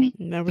away. saying.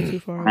 Never too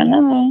far I away.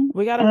 know.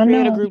 We got to I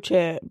create a know. group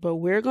chat, but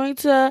we're going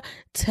to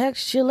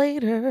text you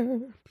later.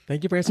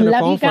 Thank you for answering the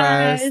Love phone you for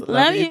us. guys.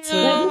 Love you. too.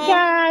 Love you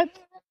guys.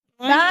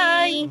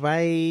 Bye.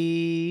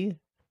 Bye.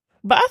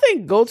 But I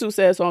think go-to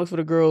sad songs for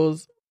the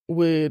girls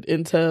would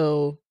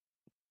entail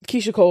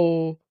Keisha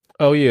Cole,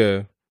 Oh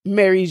yeah.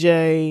 Mary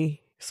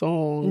J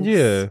songs.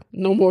 Yeah.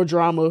 No More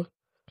Drama.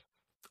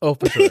 Oh,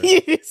 for sure.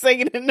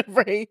 Singing in the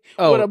rain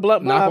Oh, with a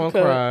blunt Not bob Gonna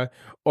cut. Cry.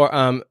 Or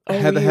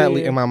Heather yeah.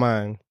 Hadley in My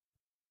Mind.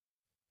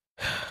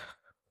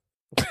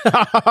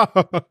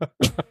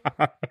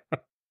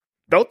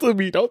 Don't do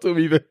me.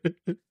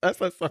 That's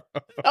a song.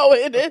 Oh,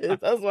 it is.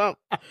 That's what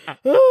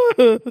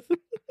I'm...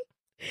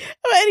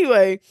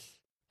 Anyway,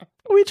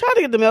 we tried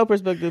to get the male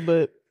perspective,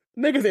 but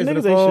Niggas answer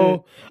niggas the ain't phone.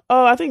 shit.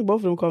 Oh, I think both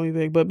of them call me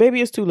big, but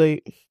baby, it's too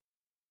late.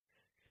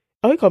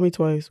 Oh, he called me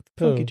twice.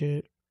 Fuck Who? you,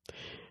 Jed.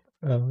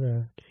 Oh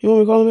yeah. You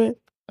want me to call him back?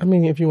 I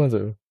mean, if you want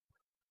to.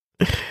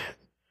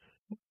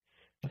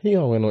 He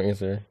don't want no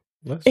answer.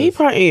 He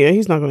probably, yeah,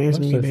 he's not going to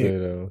answer let's me just say back.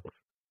 though.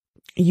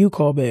 You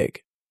call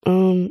back.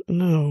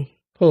 No.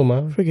 Who,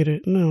 man? Forget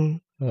it. No.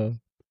 Oh.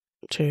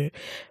 Chad.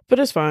 But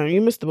it's fine.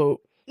 You missed the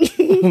boat.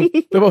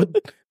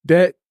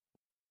 That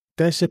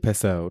ship has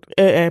sailed.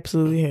 It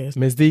absolutely has.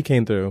 Miss D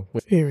came through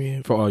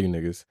Period. for all you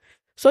niggas.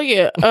 So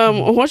yeah,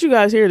 once you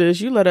guys hear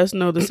this, you let us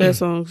know the sad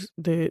songs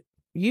that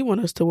you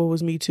want us to What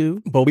Was Me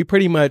Too. But we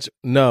pretty much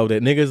know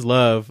that niggas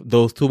love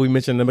those two we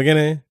mentioned in the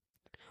beginning.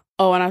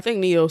 Oh, and I think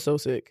Neo's So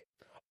Sick.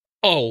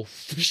 Oh,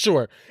 for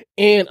sure.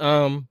 And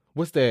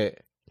what's that?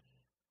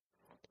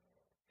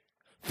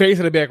 Face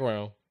in the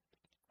Background.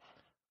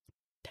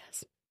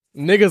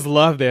 Niggas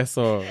love that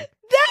song.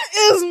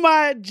 That is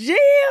my jam.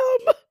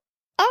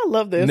 I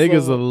love that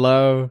Niggas song.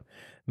 love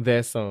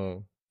that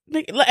song.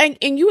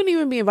 And you wouldn't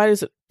even be invited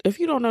to, if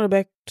you don't know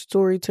the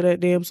backstory to that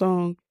damn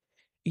song,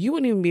 you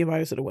wouldn't even be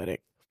invited to the wedding.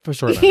 For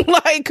sure not.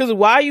 Like, because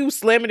why you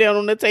slamming down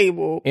on the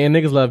table? And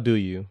niggas love Do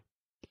You.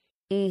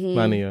 Mm-hmm.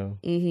 By Neo.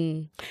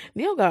 Mm-hmm.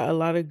 Neo got a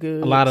lot of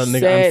good, A lot of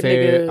sad nigga, I'm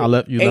sad. I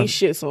love you. ain't Love,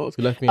 shit songs.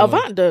 you left me alone.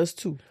 Avant does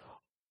too.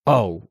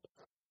 Oh.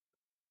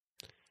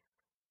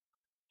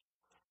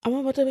 I'm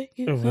about to make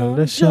you Around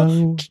the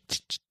show.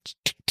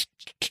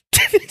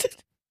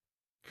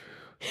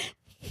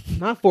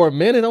 Not for a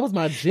minute. That was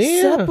my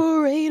jam.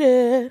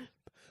 Separated.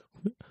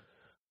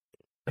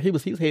 He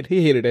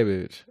hated that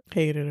bitch.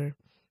 Hated her.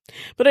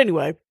 But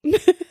anyway,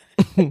 that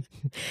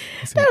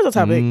was a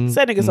topic.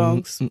 Sad nigga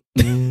songs.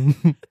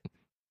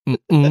 If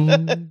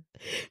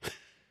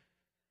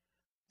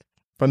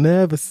I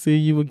never see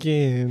you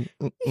again.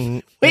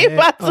 We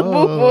about to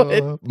move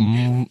on.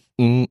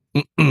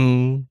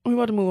 We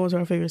about to move on to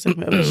our favorite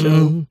segment of the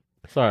show.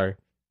 Sorry.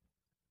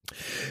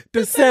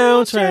 The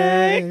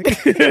soundtrack.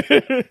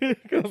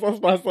 Because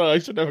that's my song. You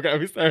should never got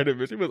me started,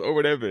 bitch. She was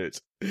over that bitch.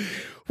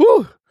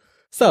 Whew.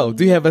 So,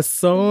 do you have a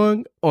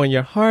song on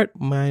your heart,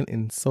 mind,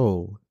 and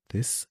soul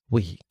this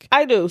week?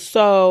 I do.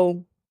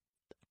 So,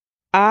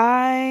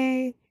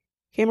 I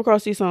came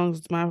across these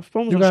songs. My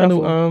phone was You on got a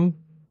shuffle. new,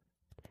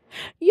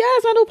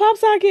 Yes, I know Pop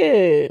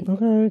Socket.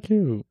 okay,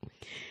 cute.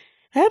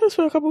 I had this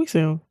for a couple weeks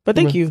now. But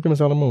thank you. Give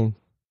us on the moon.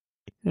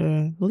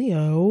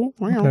 Leo.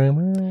 Wow. Okay,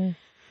 well.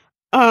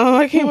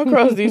 I came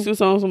across these two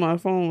songs when my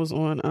phone was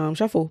on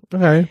shuffle.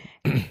 Okay.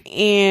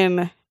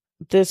 And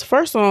this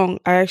first song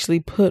I actually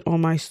put on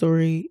my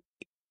story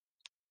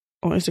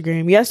on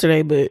Instagram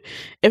yesterday, but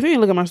if you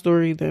didn't look at my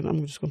story, then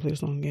I'm just gonna play the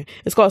song again.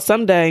 It's called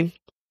Someday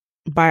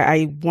by,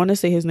 I want to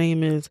say his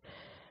name is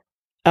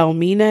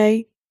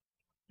Elmine.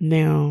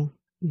 Now,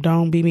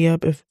 don't beat me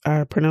up if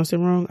I pronounce it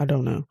wrong. I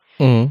don't know.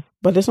 Mm-hmm.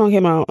 But this song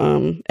came out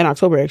in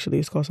October, actually.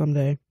 It's called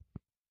Someday.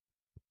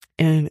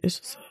 And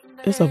it's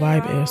a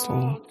vibe ass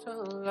song.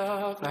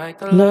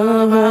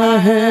 Love I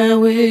had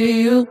with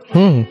you.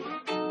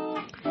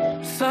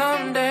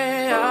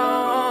 Someday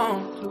I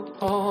want to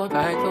hold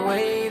like the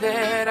way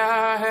that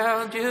I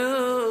held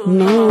you.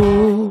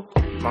 No.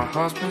 My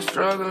heart's been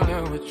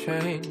struggling with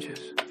changes.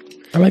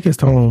 I like his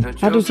tone.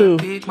 I do too.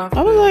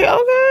 I was like,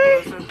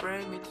 okay,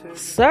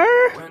 sir.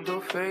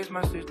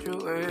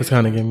 It's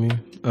kind of giving me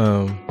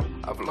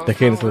the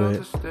cadence of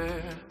it.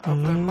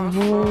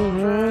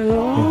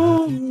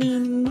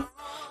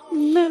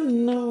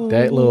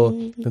 That little.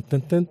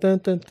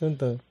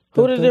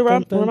 Who did it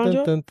remind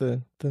you of?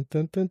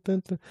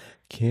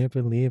 Can't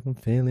believe I'm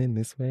feeling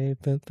this way.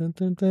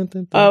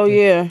 Oh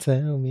yeah.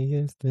 Tell me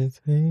it's this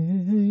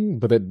way.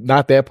 But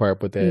not that part,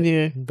 but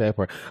that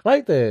part. I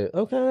like that.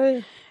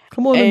 Okay.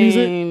 Come on, the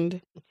music.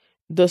 And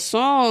the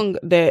song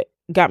that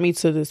got me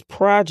to this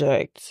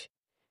project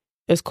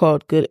is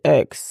called Good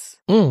X.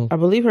 I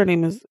believe her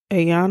name is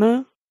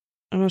Ayana.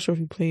 I'm not sure if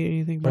you played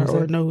anything by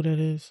her or know who that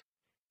is.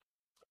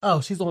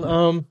 Oh, she's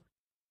on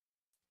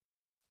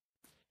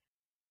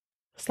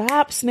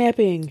Stop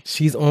snapping.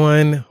 She's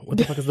on, what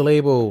the fuck is the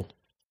label?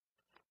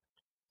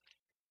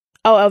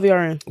 Oh,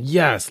 LVRN.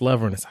 Yes,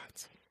 Love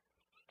Renaissance.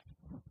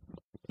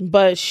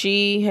 But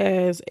she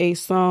has a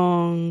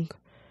song,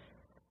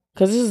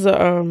 because this is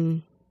a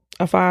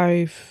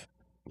 5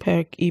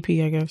 pack EP,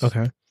 I guess.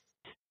 Okay.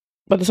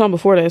 But the song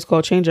before that is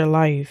called Change Your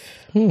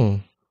Life. Hmm.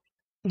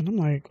 And I'm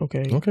like,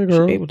 okay. Okay,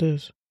 girl. She ate with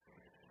this.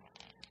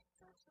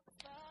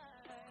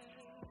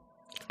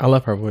 I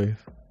love her voice.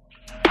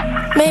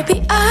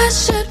 Maybe I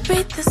should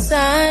read the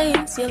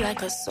signs. You're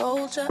like a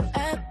soldier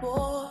at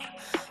war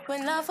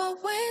when I've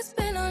always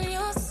been on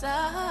your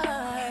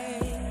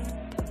side.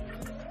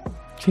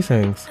 She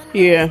sings.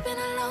 Yeah. It's been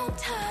a long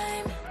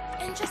time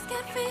and just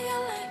can't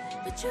feel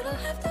like, but you don't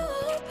have to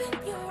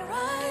open your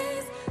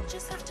eyes.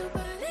 Just have to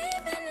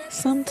believe in it.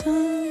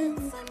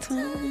 Sometimes. Can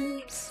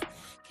I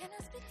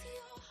speak to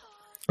your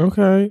heart?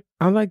 Okay.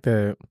 I like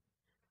that.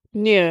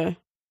 Yeah.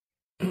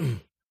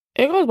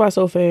 It goes by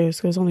so fast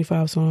because it's only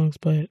 5 songs,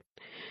 but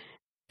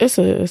it's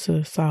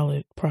a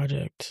solid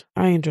project.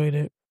 I enjoyed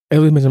it. As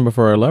we mentioned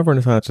before, Love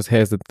Renaissance just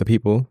has the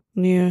people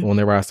Yeah. on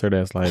their roster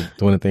that's like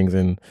doing the things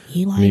in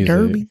Eli music.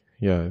 Derby.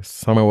 Yes.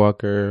 Summer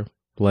Walker,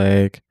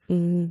 Black,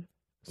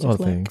 Mm-hmm. all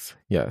the things.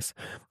 Yes.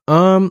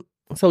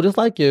 So just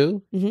like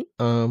you,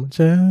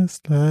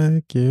 just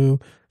like you,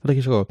 like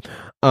you should go.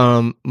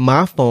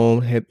 My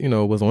phone had,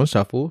 was on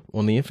shuffle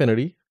on the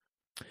Infinity.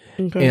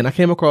 Okay. And I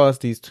came across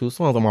these 2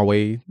 songs on my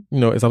way,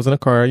 as I was in the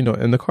car,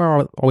 in the car,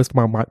 I always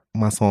put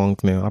my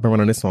songs now. I've been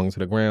running this song to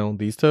the ground,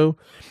 these 2.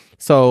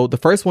 So the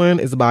first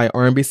one is by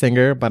R&B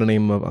singer by the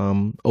name of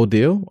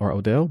Odell,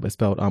 but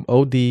spelled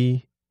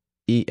Odeal.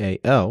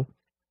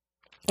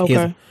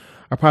 Okay.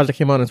 A project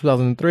came out in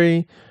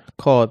 2003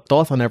 called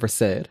Thoughts I Never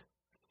Said.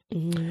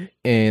 Mm-hmm.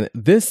 And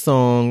this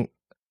song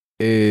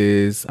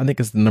is, I think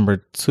it's the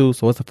number 2.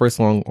 So it's the first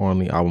song on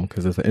the album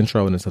because it's an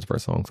intro and it's the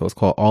first song. So it's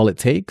called All It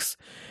Takes.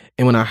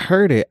 And when I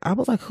heard it, I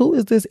was like, who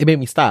is this? It made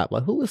me stop.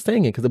 Like, who is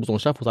singing? Because it was on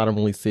shuffle, so I didn't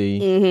really see.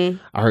 Mm-hmm.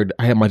 I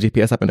had my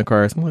GPS up in the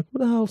car. So I'm like,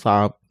 what the hell? So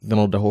I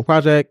downloaded the whole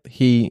project.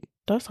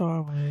 That's how I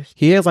was.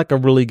 He has like a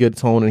really good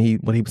tone, and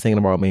what he was singing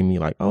about made me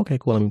like, okay,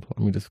 cool. Let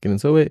me just get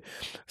into it.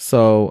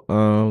 So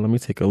let me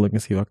take a look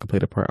and see if I can play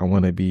the part I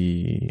want to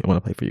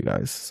play for you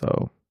guys.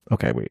 So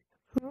okay, wait.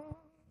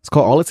 It's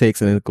called All It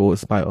Takes, and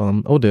it's by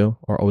Odell,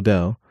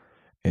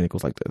 and it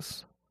goes like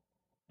this.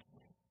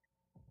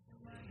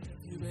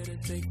 You better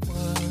take one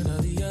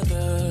or the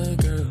other,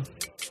 girl.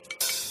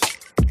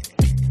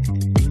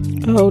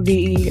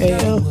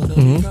 Odeal.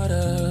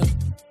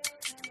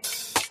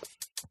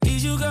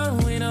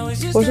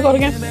 What's it called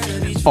again?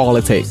 All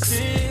It Takes.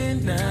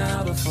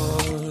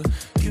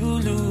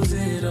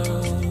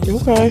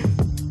 Okay.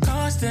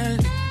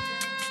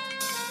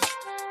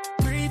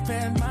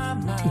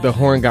 The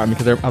horn got me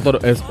because I thought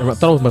it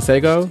was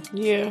Masego.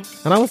 Yeah.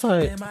 And I was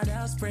like,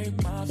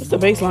 it's the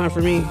bass line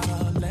for me.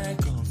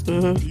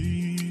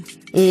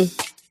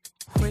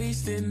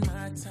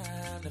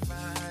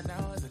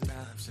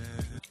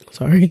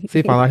 Sorry.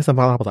 See, I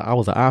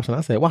was an option.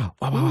 I said, wow.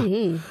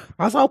 Mm-hmm.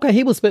 I said, okay,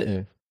 he was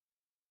spitting.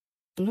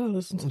 No,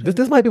 listen to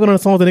This might be one of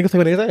the songs that niggas say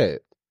when they said.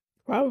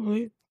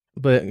 Probably.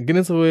 But get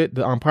into it.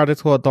 The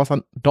project's called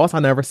Thoughts I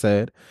Never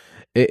Said.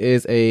 It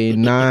is a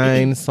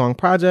 9-song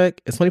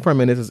project. It's 24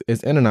 minutes.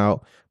 It's in and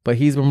out. But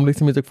he's been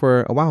releasing music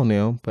for a while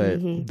now. But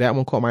that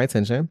one caught my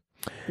attention.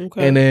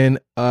 Okay. And then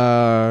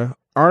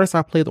artist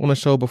I played on the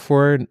show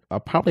before,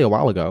 probably a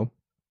while ago.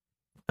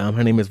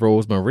 Her name is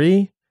Rose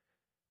Marie.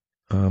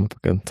 If I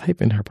can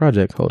type in her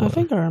project. Hold on. I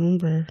think I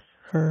remember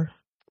her.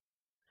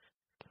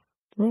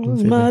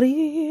 Rose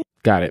Marie.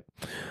 Got it.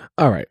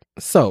 All right.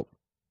 So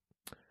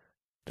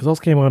this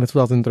also came out in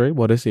 2003.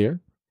 Well, this year.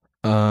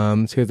 She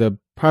has a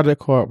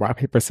project called Rock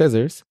Paper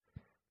Scissors,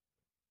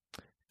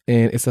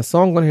 and it's a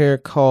song on here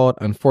called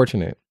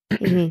Unfortunate.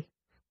 I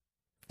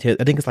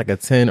think it's like a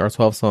 10 or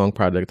 12 song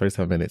project,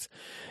 37 minutes.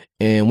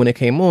 And when it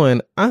came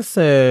on, I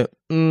said,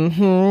 out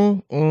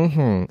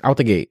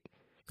the gate.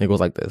 It goes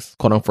like this,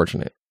 called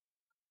Unfortunate.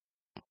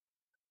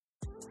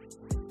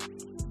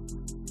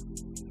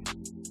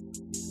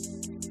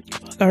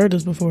 I heard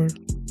this before.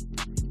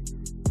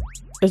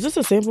 Is this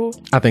a sample?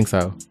 I think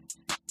so.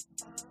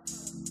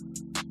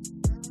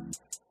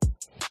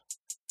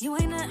 You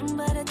ain't nothing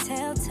but a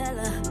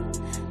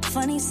tellteller.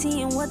 Funny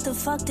seeing what the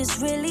fuck this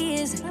really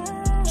is.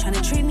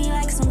 Tryna treat me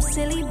like some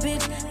silly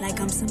bitch, like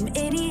I'm some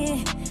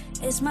idiot.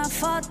 It's my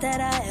fault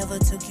that I ever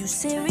took you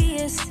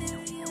serious.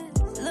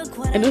 Look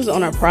what and this is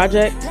on our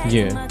project?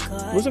 Yeah.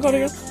 What's it called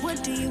again?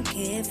 What do you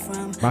get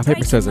from Rock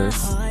Paper Scissors.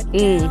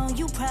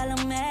 You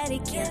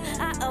problematic, yeah.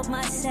 I up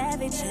my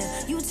savage,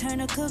 yeah. You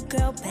turn a good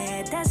girl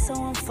bad. That's so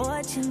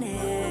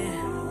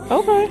unfortunate.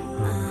 Okay.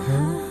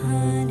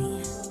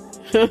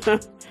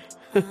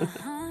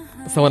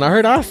 So when I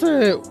heard, I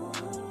said,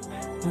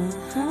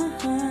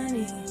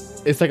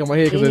 it's stuck in my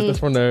head because it's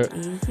from the.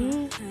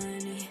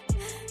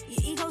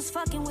 Your ego's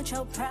fucking with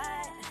your pride.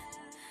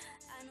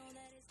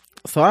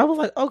 So I was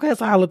like, okay,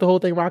 so I let the whole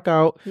thing rock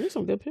out. Here's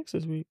some good pics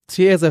this week.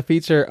 She has a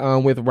feature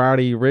with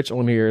Roddy Ricch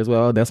on here as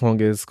well. That song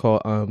is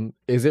called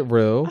Is It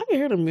Real? I can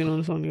hear them being on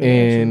the song.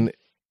 And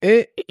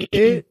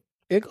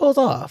it goes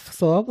off.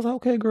 So I was like,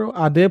 okay, girl.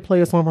 I did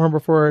play a song from her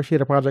before. She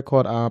had a project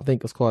called I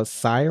think it's called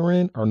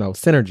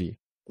Synergy.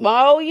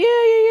 Oh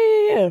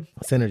yeah.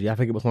 Synergy. I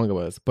forget what song it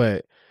was.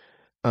 But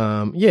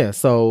yeah,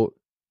 so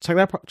check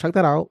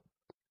that out.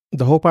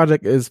 the whole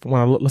project is,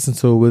 when I listened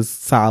to it, was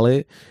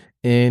solid.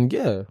 And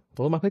yeah,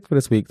 those are my picks for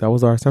this week. That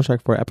was our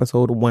soundtrack for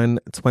episode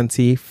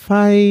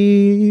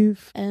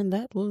 125. And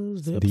that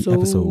was the episode.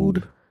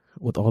 episode.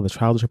 With all the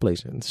trials and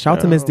tribulations. Shout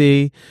out to Miss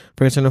D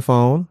for answering the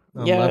phone.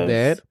 I love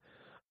that.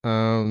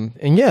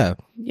 And yeah,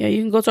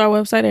 you can go to our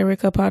website at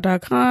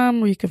redcuppod.com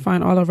where you can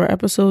find all of our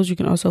episodes. You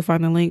can also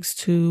find the links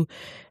to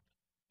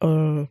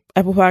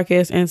Apple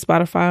Podcasts and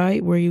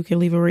Spotify where you can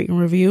leave a rate and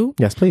review.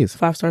 Yes, please.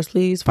 5 stars,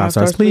 please. 5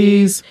 stars,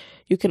 please.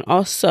 You can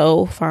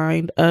also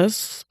find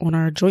us on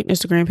our joint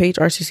Instagram page,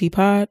 RCC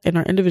Pod, and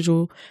our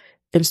individual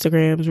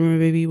Instagrams, Remember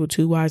Baby with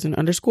 2 Y's and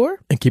 _.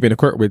 And Keeping It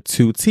Court with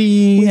 2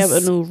 T's. We have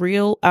a new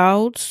reel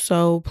out,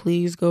 so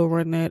please go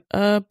run that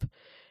up.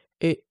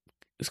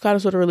 It's kind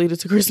of sort of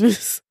related to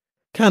Christmas.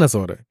 Kind of,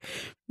 sort of.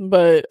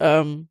 But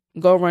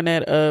go run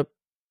that up.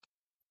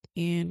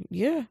 And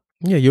yeah.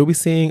 Yeah, you'll be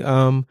seeing,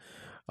 I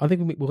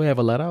think we'll have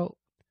a let out.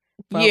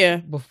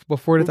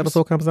 Before this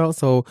episode comes out.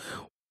 So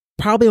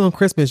probably on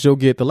Christmas, you'll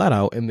get the let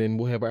out, and then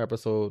we'll have our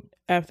episode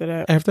after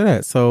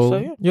that. So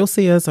yeah. You'll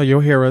see us or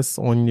you'll hear us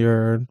on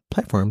your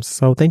platforms.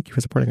 So thank you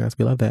for supporting us.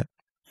 We love that.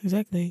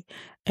 Exactly.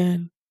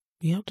 And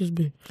we out this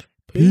bitch.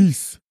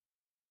 Peace.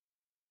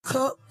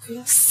 Cup,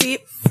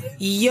 sip,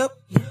 yup,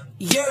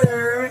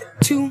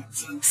 2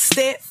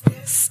 step,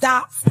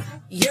 stop,